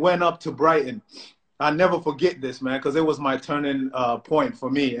 we went up to Brighton. I never forget this, man, because it was my turning point for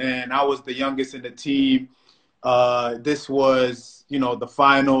me, and I was the youngest in the team. This was, you know, the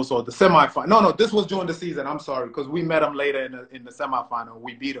finals or the semifinal. No, this was during the season. I'm sorry, because we met them later in the semifinal.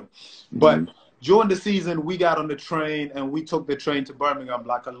 We beat them. But during the season, we got on the train and we took the train to Birmingham,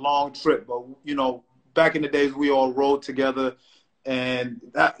 like a long trip. But, you know, back in the days, we all rode together. And,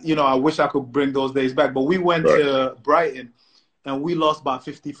 that, you know, I wish I could bring those days back. But we went to Brighton and we lost by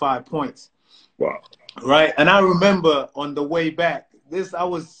 55 points. Wow. Right. And I remember on the way back, I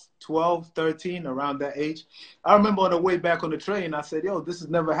was 12, 13, around that age. I remember on the way back on the train, I said, yo, this is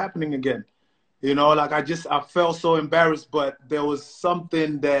never happening again. You know, like I felt so embarrassed, but there was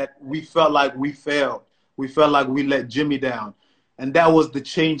something that we felt like we failed. We felt like we let Jimmy down. And that was the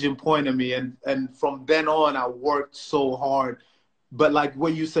changing point of me. And from then on, I worked so hard. But like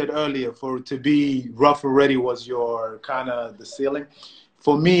what you said earlier, to be rough and ready was your kind of the ceiling.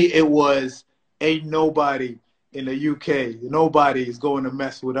 For me, it was ain't nobody in the UK, nobody is going to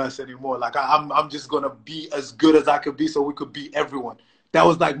mess with us anymore. Like I'm just going to be as good as I could be so we could beat everyone. That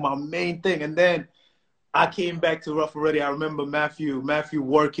was like my main thing. And then I came back to Rough and Ready. I remember Matthew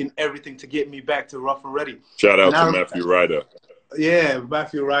working everything to get me back to Rough and Ready. Shout out to Matthew Ryder. Yeah,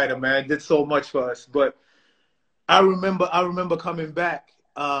 Matthew Ryder, man, did so much for us. But I remember coming back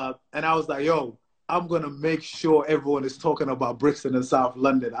and I was like, yo, I'm going to make sure everyone is talking about Brixton and South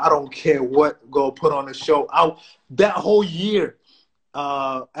London. I don't care what, go put on a show. That whole year,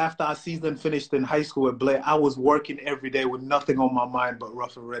 after our season finished in high school at Blair, I was working every day with nothing on my mind but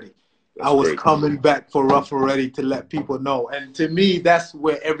Rough and Ready. I was coming back for Rough and Ready to let people know. And to me, that's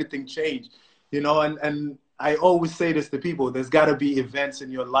where everything changed. You know, and I always say this to people, there's got to be events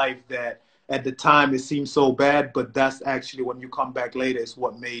in your life that at the time it seems so bad, but that's actually when you come back later, it's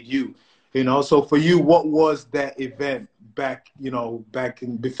what made you. You know, so for you, what was that event back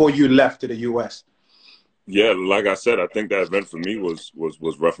before you left to the U.S.? Yeah, like I said, I think that event for me was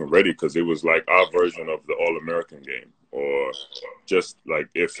Rough and Ready because it was like our version of the All-American game, or just like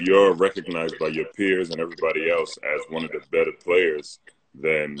if you're recognized by your peers and everybody else as one of the better players,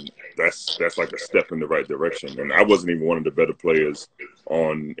 then that's like a step in the right direction. And I wasn't even one of the better players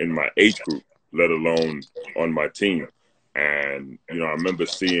in my age group, let alone on my team. And you know, I remember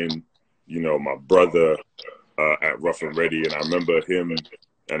seeing, you know, my brother at Rough and Ready, and I remember him,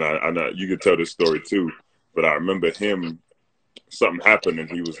 and I know you could tell this story too, but I remember him, something happened, and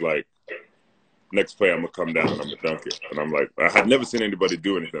he was like, next play, I'm going to come down and I'm going to dunk it. And I'm like, I had never seen anybody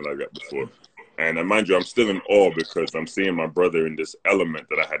do anything like that before. And mind you, I'm still in awe because I'm seeing my brother in this element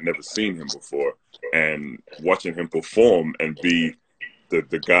that I had never seen him before, and watching him perform and be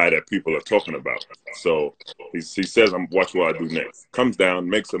the guy that people are talking about. So he says, watch what I do next. Comes down,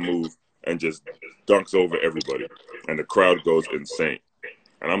 makes a move, and just dunks over everybody. And the crowd goes insane.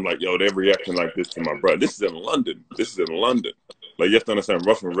 And I'm like, yo, they're reacting like this to my brother. This is in London. Like, you have to understand,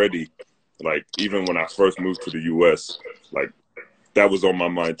 Rough and Ready, like, even when I first moved to the U.S., like, that was on my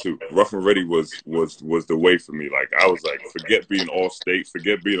mind too. Rough and Ready was the way for me. Like, I was like, forget being all-state,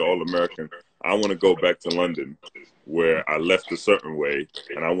 forget being all-American. I want to go back to London where I left a certain way,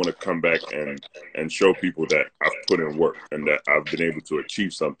 and I want to come back and show people that I've put in work and that I've been able to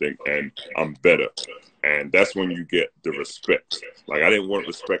achieve something and I'm better. And that's when you get the respect. Like, I didn't want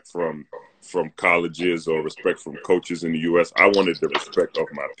respect from colleges or respect from coaches in the U.S. I wanted the respect of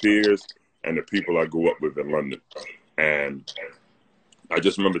my peers and the people I grew up with in London. And I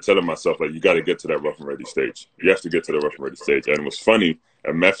just remember telling myself, like, you got to get to that Rough and Ready stage. You have to get to the Rough and Ready stage. And it was funny,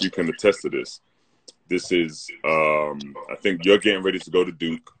 and Matthew can attest to this. This is, I think you're getting ready to go to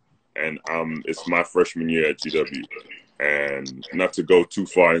Duke, and it's my freshman year at GW. And not to go too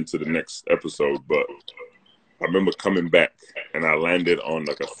far into the next episode, but I remember coming back, and I landed on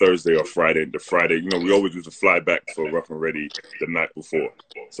like a Thursday or Friday. The Friday, you know, we always used to fly back for Rough and Ready the night before.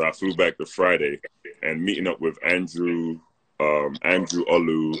 So I flew back the Friday and meeting up with Andrew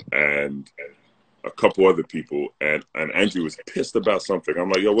Olu, and a couple other people, and Andrew was pissed about something. I'm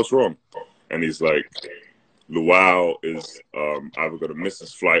like, yo, what's wrong? And he's like, Luau is either going to miss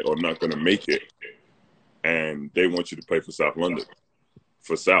his flight or not going to make it, and they want you to play for South London,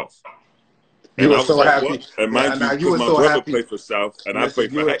 for South. You were so happy. What? And mind you, my brother played for South, and I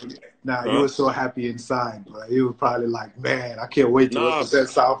played for Hackney. You were so happy inside, bro. You were probably like, man, I can't wait to represent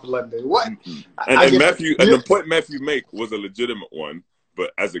South London. What? And Matthew, and the point Matthew made was a legitimate one,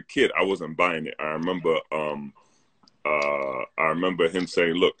 but as a kid, I wasn't buying it. I remember him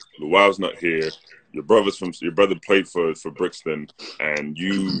saying, look, Luau's not here. Your brother played for Brixton, and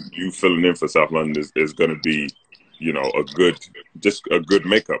you filling in for South London is going to be, you know, a good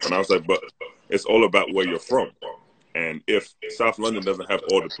makeup. And I was like, but it's all about where you're from. And if South London doesn't have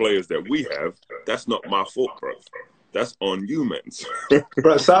all the players that we have, that's not my fault, bro. That's on you, man.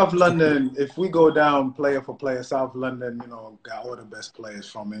 Bro, South London, if we go down player for player, South London, you know, got all the best players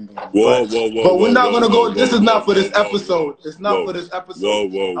from England. Whoa, but we're not going to go. This is not for this episode. It's not for this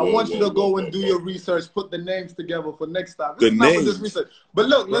episode. I want you to go and do your research, put the names together for next time. This is not for this research. But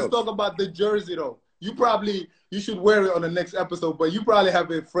look, let's talk about the jersey, though. You should wear it on the next episode, but you probably have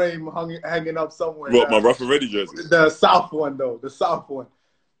it framed, hanging up somewhere. What, my Rough and Ready jersey? The South one, though. The South one.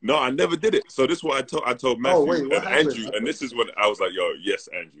 No, I never did it. So this is what I told Matthew and Andrew, and this is what I was like, yo, yes,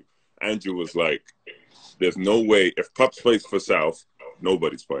 Andrew. Andrew was like, there's no way, if Pups plays for South,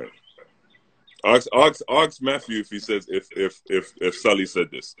 nobody's playing. Ask Matthew if he says, if Sully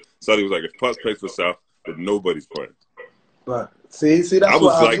said this. Sully was like, if Pups plays for South, then nobody's playing. But see, that's I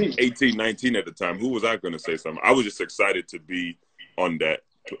was like mean. 18, 19 at the time. Who was I going to say something? I was just excited to be on that,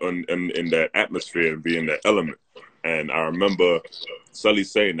 in that atmosphere and be in that element. And I remember Sully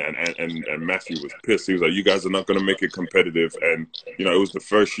saying that, and Matthew was pissed. He was like, you guys are not going to make it competitive. And, you know, it was the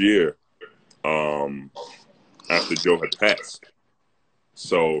first year after Joe had passed.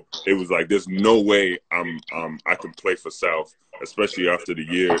 So it was like, there's no way I can play for South, especially after the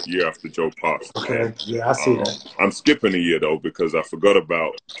year after Joe passed. Okay, yeah, I see that. I'm skipping a year, though, because I forgot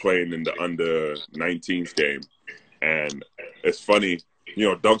about playing in the under-19s game. And it's funny, you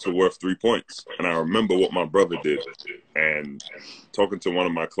know, dunks are worth 3 points. And I remember what my brother did. And talking to one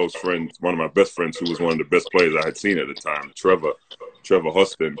of my close friends, one of my best friends, who was one of the best players I had seen at the time, Trevor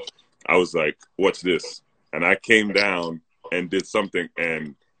Huston, I was like, watch this. And I came down and did something,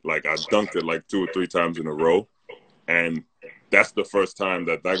 and, like, I dunked it, like, 2 or 3 times in a row. And that's the first time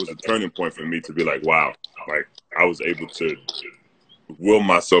that was a turning point for me to be like, wow, like, I was able to will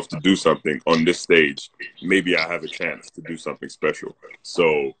myself to do something on this stage. Maybe I have a chance to do something special.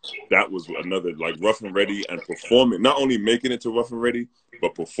 So that was another, like, Rough and Ready, and performing, not only making it to Rough and Ready,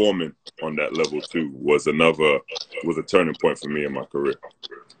 but performing on that level too was a turning point for me in my career.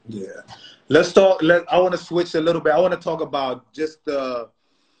 Yeah. Let's talk. I want to switch a little bit. I want to talk about just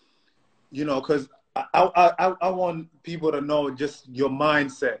you know, because I want people to know just your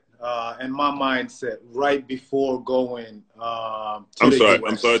mindset and my mindset right before going to I'm the US.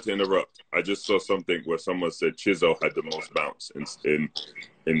 I'm sorry to interrupt. I just saw something where someone said Chizzo had the most bounce in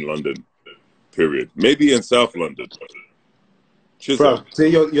London, period. Maybe in South London. Chizzo. Bro, see,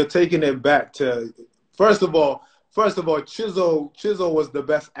 you're taking it back to, first of all, Chizzo was the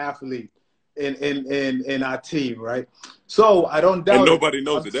best athlete in our team, right? So I don't doubt. And nobody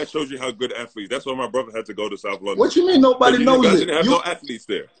knows it. That shows you how good athletes. That's why my brother had to go to South London. What you mean nobody knows guys it? didn't have no athletes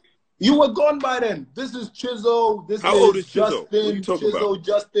there. You were gone by then. This is Chizzo. This How is old is Chizzo? Justin. What are you talking about?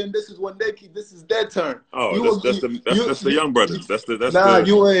 Justin. This is when this is their turn. Oh, that's the young brothers.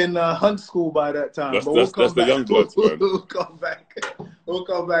 You were in Hunt school by that time. That's the young bloods, man. We'll come back. We'll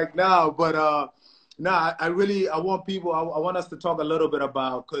come back now. But I want us to talk a little bit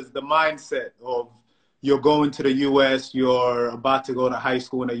about, because the mindset of you're going to the U.S., you're about to go to high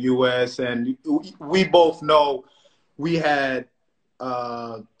school in the U.S., and we both know we had.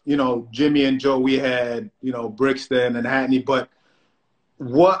 Jimmy and Joe, we had, Brixton and Hackney, but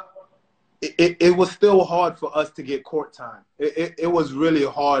it was still hard for us to get court time. It was really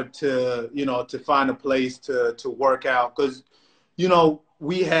hard to find a place to work out, because,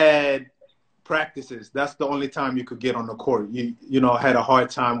 we had practices. That's the only time you could get on the court. You had a hard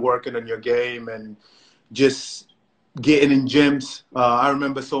time working on your game and just getting in gyms. I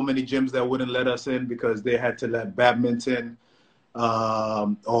remember so many gyms that wouldn't let us in because they had to let badminton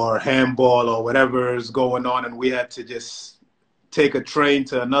or handball or whatever is going on, and we had to just take a train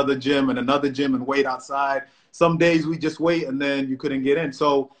to another gym and wait outside. Some days we just wait and then you couldn't get in.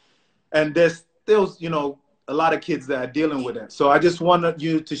 So, and there's still, a lot of kids that are dealing with it. So I just wanted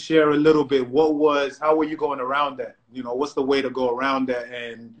you to share a little bit. How were you going around that? What's the way to go around that,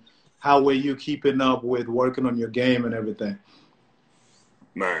 and how were you keeping up with working on your game and everything?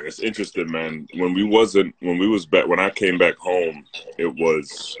 Man, it's interesting, man. When I came back home, it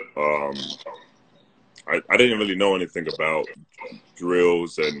was, I didn't really know anything about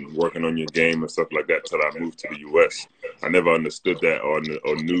drills and working on your game and stuff like that till I moved to the U.S. I never understood that or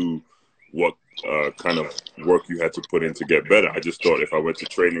knew what kind of work you had to put in to get better. I just thought if I went to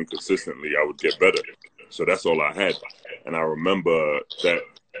training consistently, I would get better. So that's all I had. And I remember that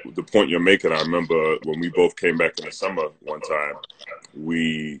the point you're making, I remember when we both came back in the summer one time,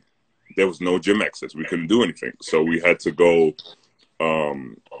 there was no gym access. We couldn't do anything. So we had to go, I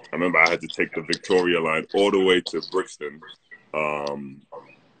remember I had to take the Victoria line all the way to Brixton so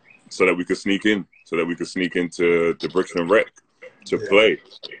that we could sneak into the Brixton Rec to play.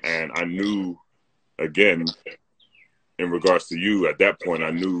 And I knew, again, in regards to you, at that point,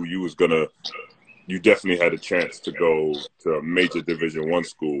 I knew you definitely had a chance to go to a major Division I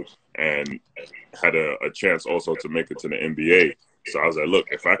school and had a chance also to make it to the NBA. So I was like, look,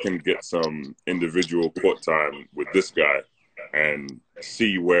 if I can get some individual court time with this guy and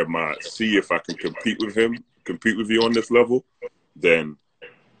see if I can compete with you on this level, then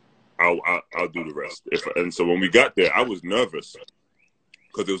I'll do the rest. And so when we got there, I was nervous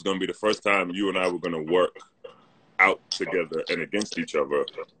because it was going to be the first time you and I were going to work out together and against each other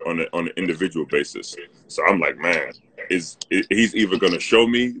on an individual basis. So I'm like, man, he's either going to show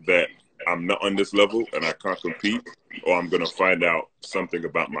me that I'm not on this level and I can't compete, or I'm going to find out something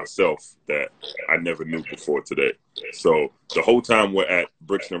about myself that I never knew before today. So the whole time we're at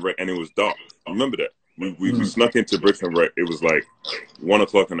Brixton Rec, and it was dark. Remember that? We snuck into Brixton Rec. It was like 1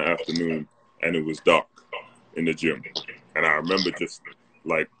 o'clock in the afternoon, and it was dark in the gym. And I remember just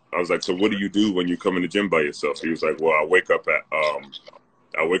like, I was like, so what do you do when you come in the gym by yourself? He was like, well, I wake up at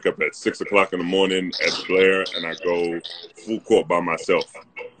 6 o'clock in the morning at Blair, and I go full court by myself.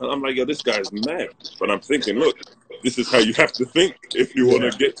 And I'm like, yo, this guy's mad. But I'm thinking, look, this is how you have to think if you want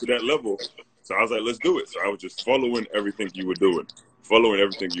to get to that level. So I was like, let's do it. So I was just following everything you were doing,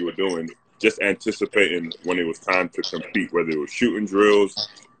 just anticipating when it was time to compete, whether it was shooting drills,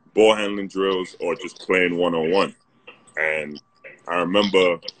 ball handling drills, or just playing one-on-one. And I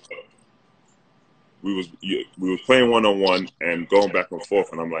remember we was playing one-on-one and going back and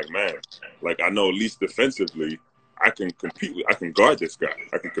forth, and I'm like, man, like I know at least defensively I can guard this guy.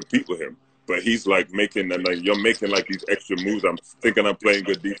 I can compete with him. But he's like you're making like these extra moves. I'm thinking I'm playing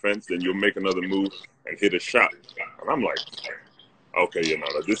good defense, then you'll make another move and hit a shot. And I'm like, okay,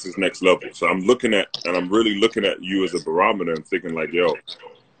 this is next level. So I'm really looking at you as a barometer and thinking like, yo,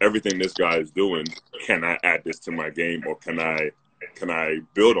 everything this guy is doing, can I add this to my game, or can I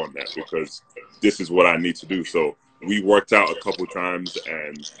build on that? Because this is what I need to do. So we worked out a couple times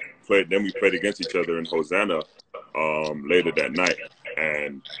and then we played against each other in Hosanna later that night,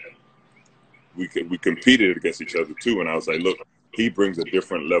 and we competed against each other too. And I was like, look, he brings a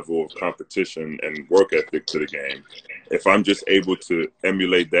different level of competition and work ethic to the game. If I'm just able to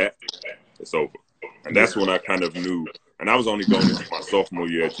emulate that, it's over. And that's when I kind of knew. And I was only going into my sophomore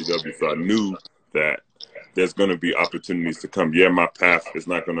year at GW, so I knew that there's going to be opportunities to come. Yeah, my path is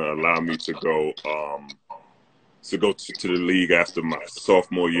not going to allow me to go to the league after my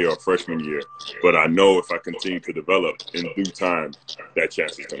sophomore year or freshman year. But I know if I continue to develop in due time, that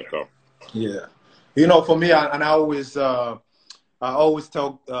chance is going to come. Yeah. You know, for me, I always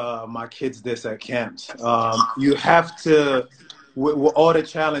tell my kids this at camps. You have to, with all the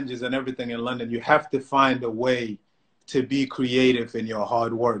challenges and everything in London, you have to find a way to be creative in your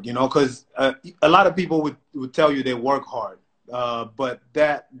hard work, you know, because a lot of people would tell you they work hard. But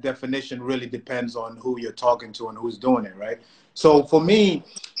that definition really depends on who you're talking to and who's doing it, right? So for me,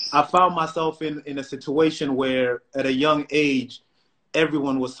 I found myself in a situation where at a young age,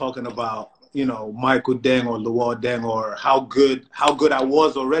 everyone was talking about, you know, Michael Deng or Luol Deng or how good I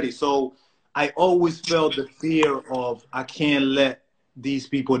was already. So I always felt the fear of I can't let these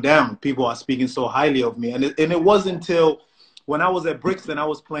people down. People are speaking so highly of me. And it wasn't until when I was at Brixton, I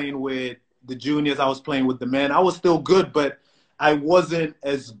was playing with the juniors, I was playing with the men. I was still good, but I wasn't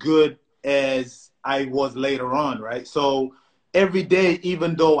as good as I was later on, right? So every day,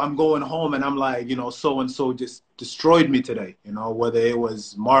 even though I'm going home and I'm like, you know, so-and-so just destroyed me today, you know, whether it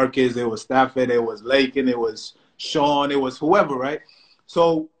was Marcus, it was Stafford, it was Lakin, it was Sean, it was whoever, right?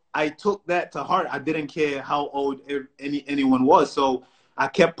 So I took that to heart. I didn't care how old anyone was. So I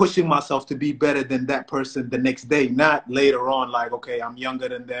kept pushing myself to be better than that person the next day, not later on like, okay, I'm younger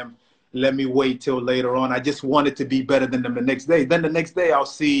than them. Let me wait till later on. I just wanted to be better than them the next day. Then the next day I'll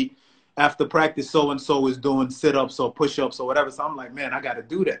see after practice so-and-so is doing sit-ups or push-ups or whatever. So I'm like, man, I got to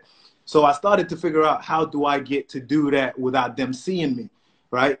do that. So I started to figure out how do I get to do that without them seeing me,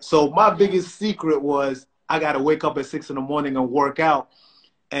 right? So my biggest secret was I got to wake up at 6 in the morning and work out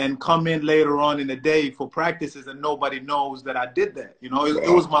and come in later on in the day for practices and nobody knows that I did that. You know, it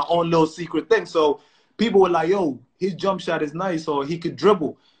was my own little secret thing. So people were like, yo, his jump shot is nice or he could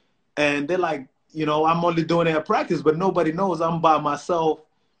dribble. And they're like, you know, I'm only doing it at practice, but nobody knows I'm by myself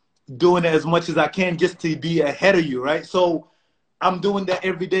doing it as much as I can just to be ahead of you, right? So I'm doing that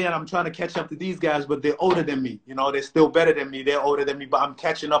every day and I'm trying to catch up to these guys, but they're older than me. You know, they're still better than me. They're older than me, but I'm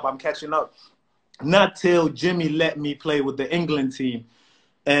catching up. Not till Jimmy let me play with the England team.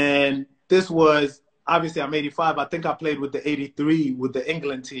 And this was, obviously I'm 85. I think I played with the 83 with the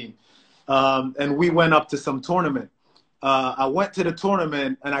England team. And we went up to some tournament. I went to the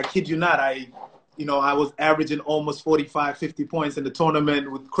tournament and I kid you not, I was averaging almost 45, 50 points in the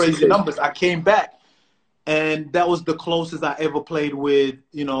tournament with crazy numbers. I came back and that was the closest I ever played with,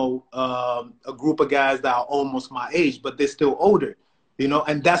 you know, a group of guys that are almost my age, but they're still older, you know,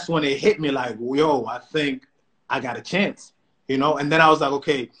 and that's when it hit me like, yo, I think I got a chance, you know, and then I was like,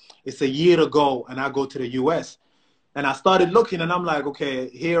 okay, it's a year to go and I go to the US. And I started looking and I'm like, okay,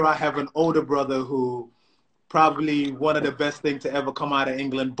 here I have an older brother who probably one of the best things to ever come out of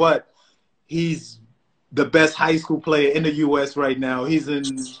England, but he's the best high school player in the U.S. right now. He's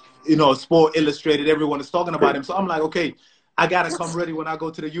in, you know, Sport Illustrated. Everyone is talking about him. So I'm like, okay, I got to come ready when I go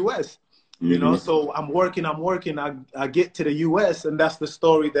to the U.S., you know? So I'm working. I get to the U.S., and that's the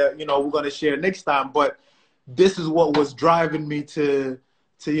story that, you know, we're going to share next time. But this is what was driving me to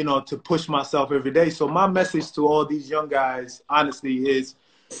push myself every day. So my message to all these young guys, honestly, is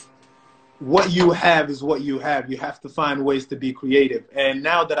what you have is what you have. You have to find ways to be creative. And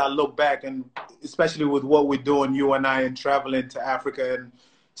now that I look back, and especially with what we're doing, you and I, and traveling to Africa and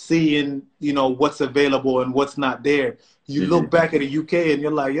seeing, you know, what's available and what's not there, you look back at the UK and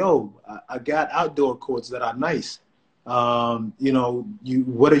you're like, yo, I got outdoor courts that are nice. You know,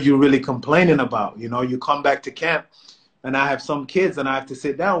 what are you really complaining about? You know, you come back to camp and I have some kids and I have to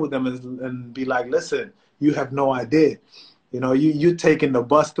sit down with them and be like, listen, you have no idea. You know, you're taking the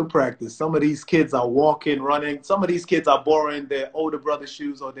bus to practice. Some of these kids are walking, running. Some of these kids are borrowing their older brother's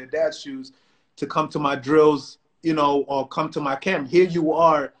shoes or their dad's shoes to come to my drills, you know, or come to my camp. Here you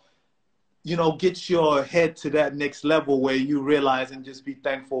are, you know, get your head to that next level where you realize and just be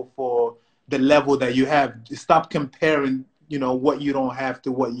thankful for the level that you have. Stop comparing, you know, what you don't have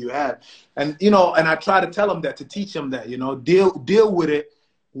to what you have. And, you know, and I try to tell them that, to teach them that, you know, deal with it,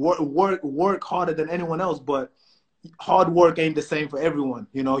 work harder than anyone else, but hard work ain't the same for everyone.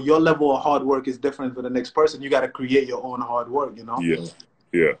 You know, your level of hard work is different for the next person. You got to create your own hard work, you know?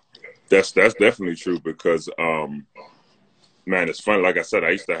 Yeah. That's definitely true because, man, it's funny. Like I said,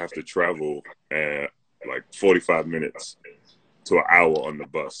 I used to have to travel like 45 minutes to an hour on the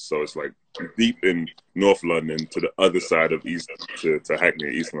bus. So it's like deep in North London to the other side of East, to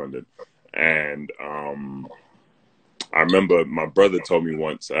Hackney, East London. And I remember my brother told me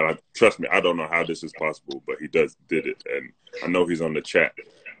once, and trust me, I don't know how this is possible, but he did it. And I know he's on the chat.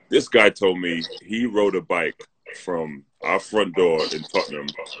 This guy told me he rode a bike from our front door in Tottenham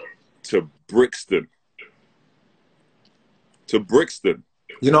to Brixton.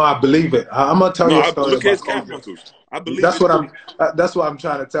 You know, I believe it. I'm gonna tell you a story about I believe that's what I'm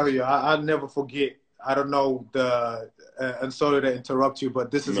trying to tell you. I'll never forget. I don't know and sorry to interrupt you,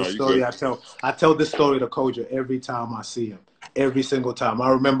 but this is No, a you story good. I tell. I tell this story to Kojo every time I see him. Every single time. I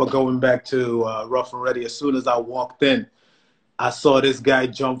remember going back to Rough and Ready. As soon as I walked in, I saw this guy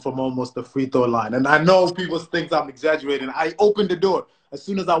jump from almost the free throw line. And I know people think I'm exaggerating. I opened the door as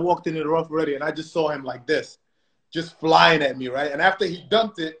soon as I walked in Rough and Ready, and I just saw him like this, just flying at me, right? And after he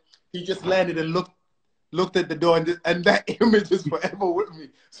dunked it, he just landed and looked at the door, and that image is forever with me.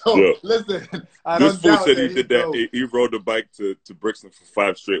 So, Yeah. listen, I This don't fool doubt said that he did dope. that. He rode the bike to Brixton for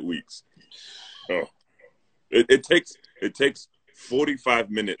 5 straight weeks. Oh. It takes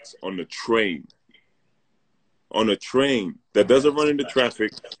 45 minutes on the train. On a train that doesn't run into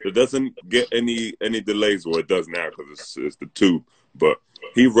traffic, that doesn't get any delays, or it does now because it's the tube. But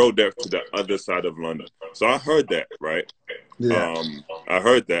he rode that to the other side of London. So I heard that, right? Yeah. I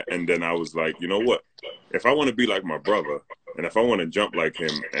heard that, and then I was like, you know what? If I want to be like my brother, and if I want to jump like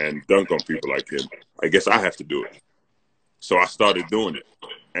him and dunk on people like him, I guess I have to do it. So I started doing it.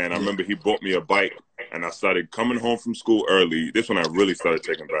 And I remember he bought me a bike, and I started coming home from school early. This when I really started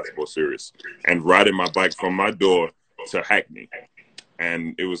taking basketball serious, and riding my bike from my door to Hackney.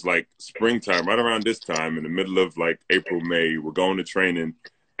 And it was like springtime, right around this time, in the middle of like April, May. We're going to training,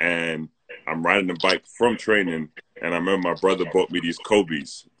 and I'm riding the bike from training. And I remember my brother bought me these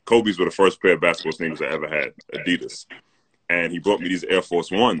Kobe's. Kobe's were the first pair of basketball sneakers I ever had, Adidas. And he bought me these Air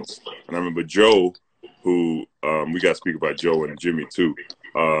Force Ones. And I remember Joe, who we got to speak about Joe and Jimmy too.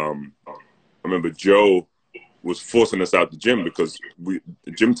 I remember Joe was forcing us out the gym because the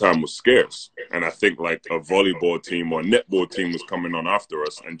gym time was scarce. And I think like a volleyball team or a netball team was coming on after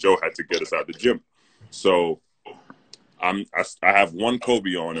us, and Joe had to get us out the gym. So I have one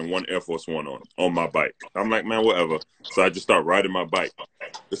Kobe on and one Air Force One on my bike. I'm like, man, whatever. So I just start riding my bike.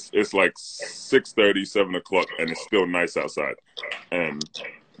 It's like 6:30, 7 o'clock, and it's still nice outside. And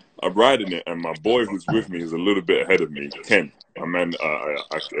I'm riding it, and my boy who's with me is a little bit ahead of me, Ken. My man,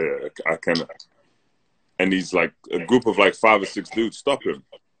 I can. And he's like, a group of like 5 or 6 dudes stop him.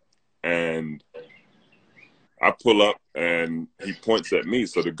 And I pull up, and he points at me.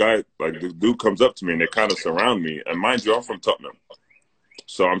 So the dude comes up to me, and they kind of surround me. And mind you, I'm from Tottenham.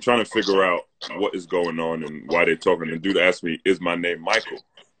 So I'm trying to figure out what is going on and why they're talking. And the dude asked me, is my name Michael?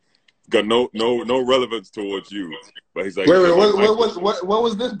 Got no relevance towards you. But he's like, Wait, what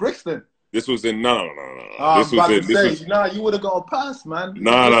was this, Brixton? This was in no. I was about to say, you would have gone past, man.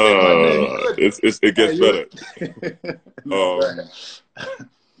 No. It gets better.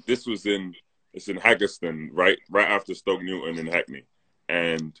 This was in Haggerston, right after Stoke Newton in Hackney,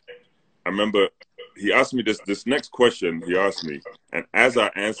 and I remember he asked me this next question. He asked me, and as I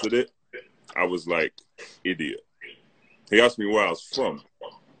answered it, I was like, idiot. He asked me where I was from,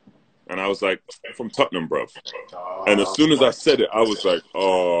 and I was like, from Tottenham, bruv. And as soon as I said it, I was like,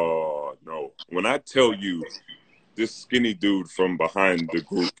 oh, no. When I tell you this skinny dude from behind the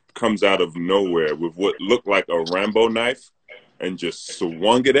group comes out of nowhere with what looked like a Rambo knife and just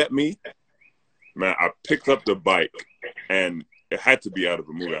swung it at me, man, I picked up the bike, and it had to be out of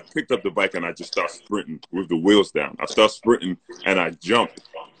a movie. I picked up the bike, and I just started sprinting with the wheels down. I started sprinting, and I jumped,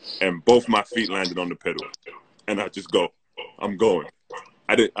 and both my feet landed on the pedal. And I just go, I'm going.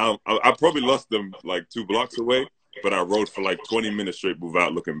 I probably lost them like 2 blocks away, but I rode for like 20 minutes straight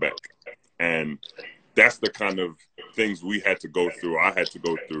without looking back. And that's the kind of things we had to go through. I had to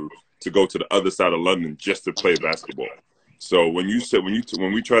go through to go to the other side of London just to play basketball. So when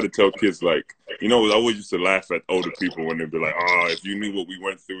we try to tell kids, like, I always used to laugh at older people when they'd be like, oh, if you knew what we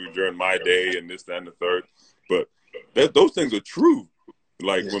went through during my day and this, that, and the third. But those things are true.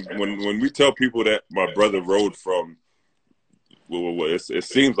 Like when we tell people that my brother rode from, it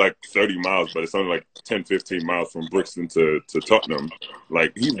seems like 30 miles, but it's only like 10, 15 miles from Brixton to Tottenham.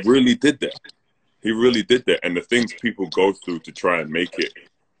 Like, he really did that. He really did that. And the things people go through to try and make it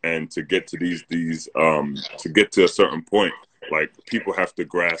and to get to these to get to a certain point, like, people have to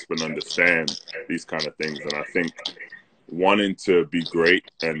grasp and understand these kind of things. And I think wanting to be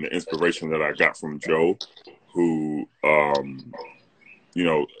great, and the inspiration that I got from Joe, who,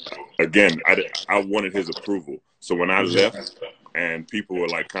 again, I wanted his approval. So when I left, and people were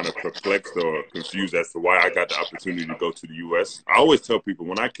like kind of perplexed or confused as to why I got the opportunity to go to the U.S., I always tell people,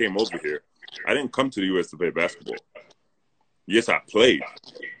 when I came over here, I didn't come to the U.S. to play basketball. Yes, I played,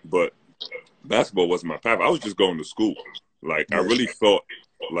 but basketball wasn't my path. I was just going to school. Like, I really thought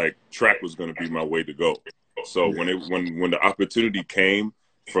like track was going to be my way to go. So when the opportunity came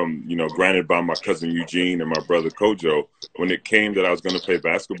from, granted by my cousin Eugene and my brother Kojo, when it came that I was going to play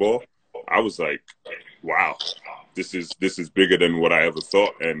basketball, I was like, wow. This is bigger than what I ever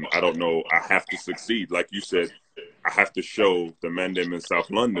thought, and I don't know. I have to succeed. Like you said, I have to show the Mandem in South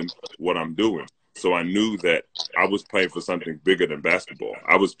London what I'm doing. So I knew that I was playing for something bigger than basketball.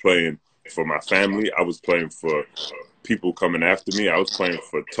 I was playing for my family. I was playing for people coming after me. I was playing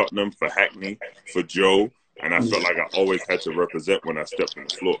for Tottenham, for Hackney, for Joe. And I felt like I always had to represent when I stepped on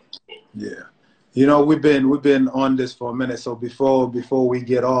the floor. Yeah. You know, we've been on this for a minute. So before we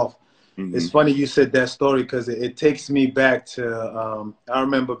get off, it's funny you said that story because it takes me back to, I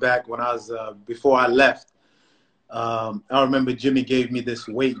remember back when I was, before I left, I remember Jimmy gave me this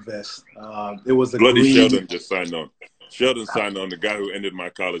weight vest. It was a Bloody green. Sheldon just signed on. Sheldon signed on, the guy who ended my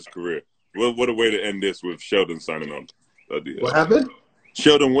college career. What a way to end this with Sheldon signing on. What happened?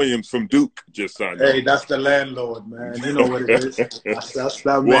 Sheldon Williams from Duke just signed on. Hey, that's the landlord, man. You know what it is. That's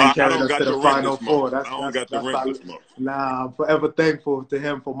that man carried us to the Final Four. I don't got the ring this month. Nah, I'm forever thankful to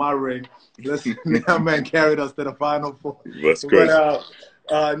him for my ring. That man carried us to the Final Four. That's crazy.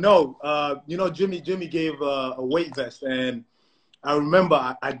 But, you know, Jimmy gave a weight vest, and I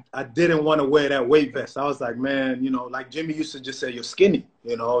remember I didn't want to wear that weight vest. I was like, man, you know, like Jimmy used to just say, you're skinny,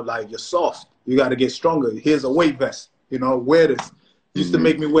 you know, like you're soft. You got to get stronger. Here's a weight vest, you know, wear this. He used to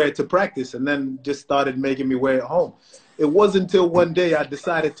make me wear it to practice, and then just started making me wear it home. It wasn't until one day I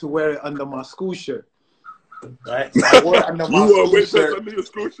decided to wear it under my school shirt. Right? So I wore it under my school shirt. Under your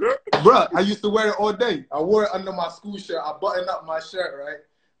school shirt? Bruh, I used to wear it all day. I wore it under my school shirt. I button up my shirt, right?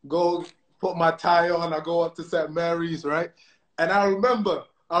 Go put my tie on. I go up to St. Mary's, right? And I remember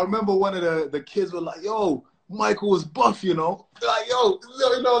one of the kids were like, yo, Michael was buff, you know? Like, yo,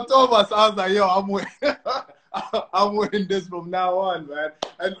 you know what I'm talking about? So I was like, yo, I'm wearing this from now on, man.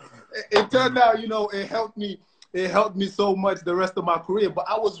 And it turned out, you know, it helped me so much the rest of my career. But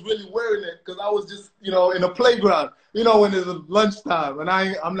I was really wearing it because I was just, you know, in a playground, you know, when it's lunchtime. And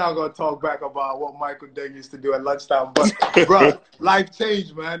I'm not going to talk back about what Michael Deng used to do at lunchtime. But, bro, life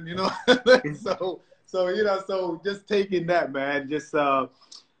changed, man, you know. So, you know, so just taking that, man, just,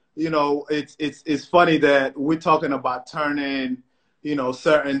 you know, it's funny that we're talking about turning, you know,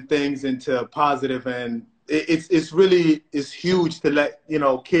 certain things into positive, and it's really huge to let, you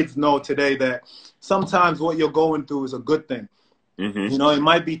know, kids know today that sometimes what you're going through is a good thing. You know, it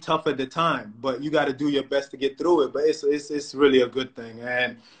might be tough at the time, but you got to do your best to get through it. But it's really a good thing.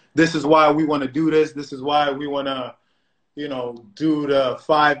 And this is why we want to do this. This is why we want to, you know, do the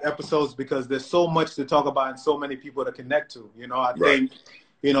 5 episodes, because there's so much to talk about and so many people to connect to. You know, I think,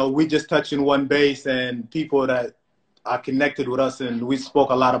 you know, we just touching one base, and people that are connected with us, and we spoke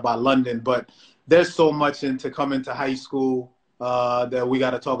a lot about London, but there's so much to come into high school that we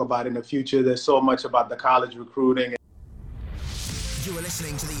got to talk about in the future. There's so much about the college recruiting. You are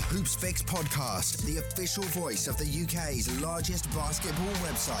listening to the Hoops Fix podcast, the official voice of the UK's largest basketball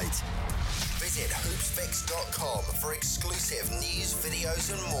website. Visit hoopsfix.com for exclusive news,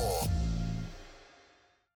 videos and more.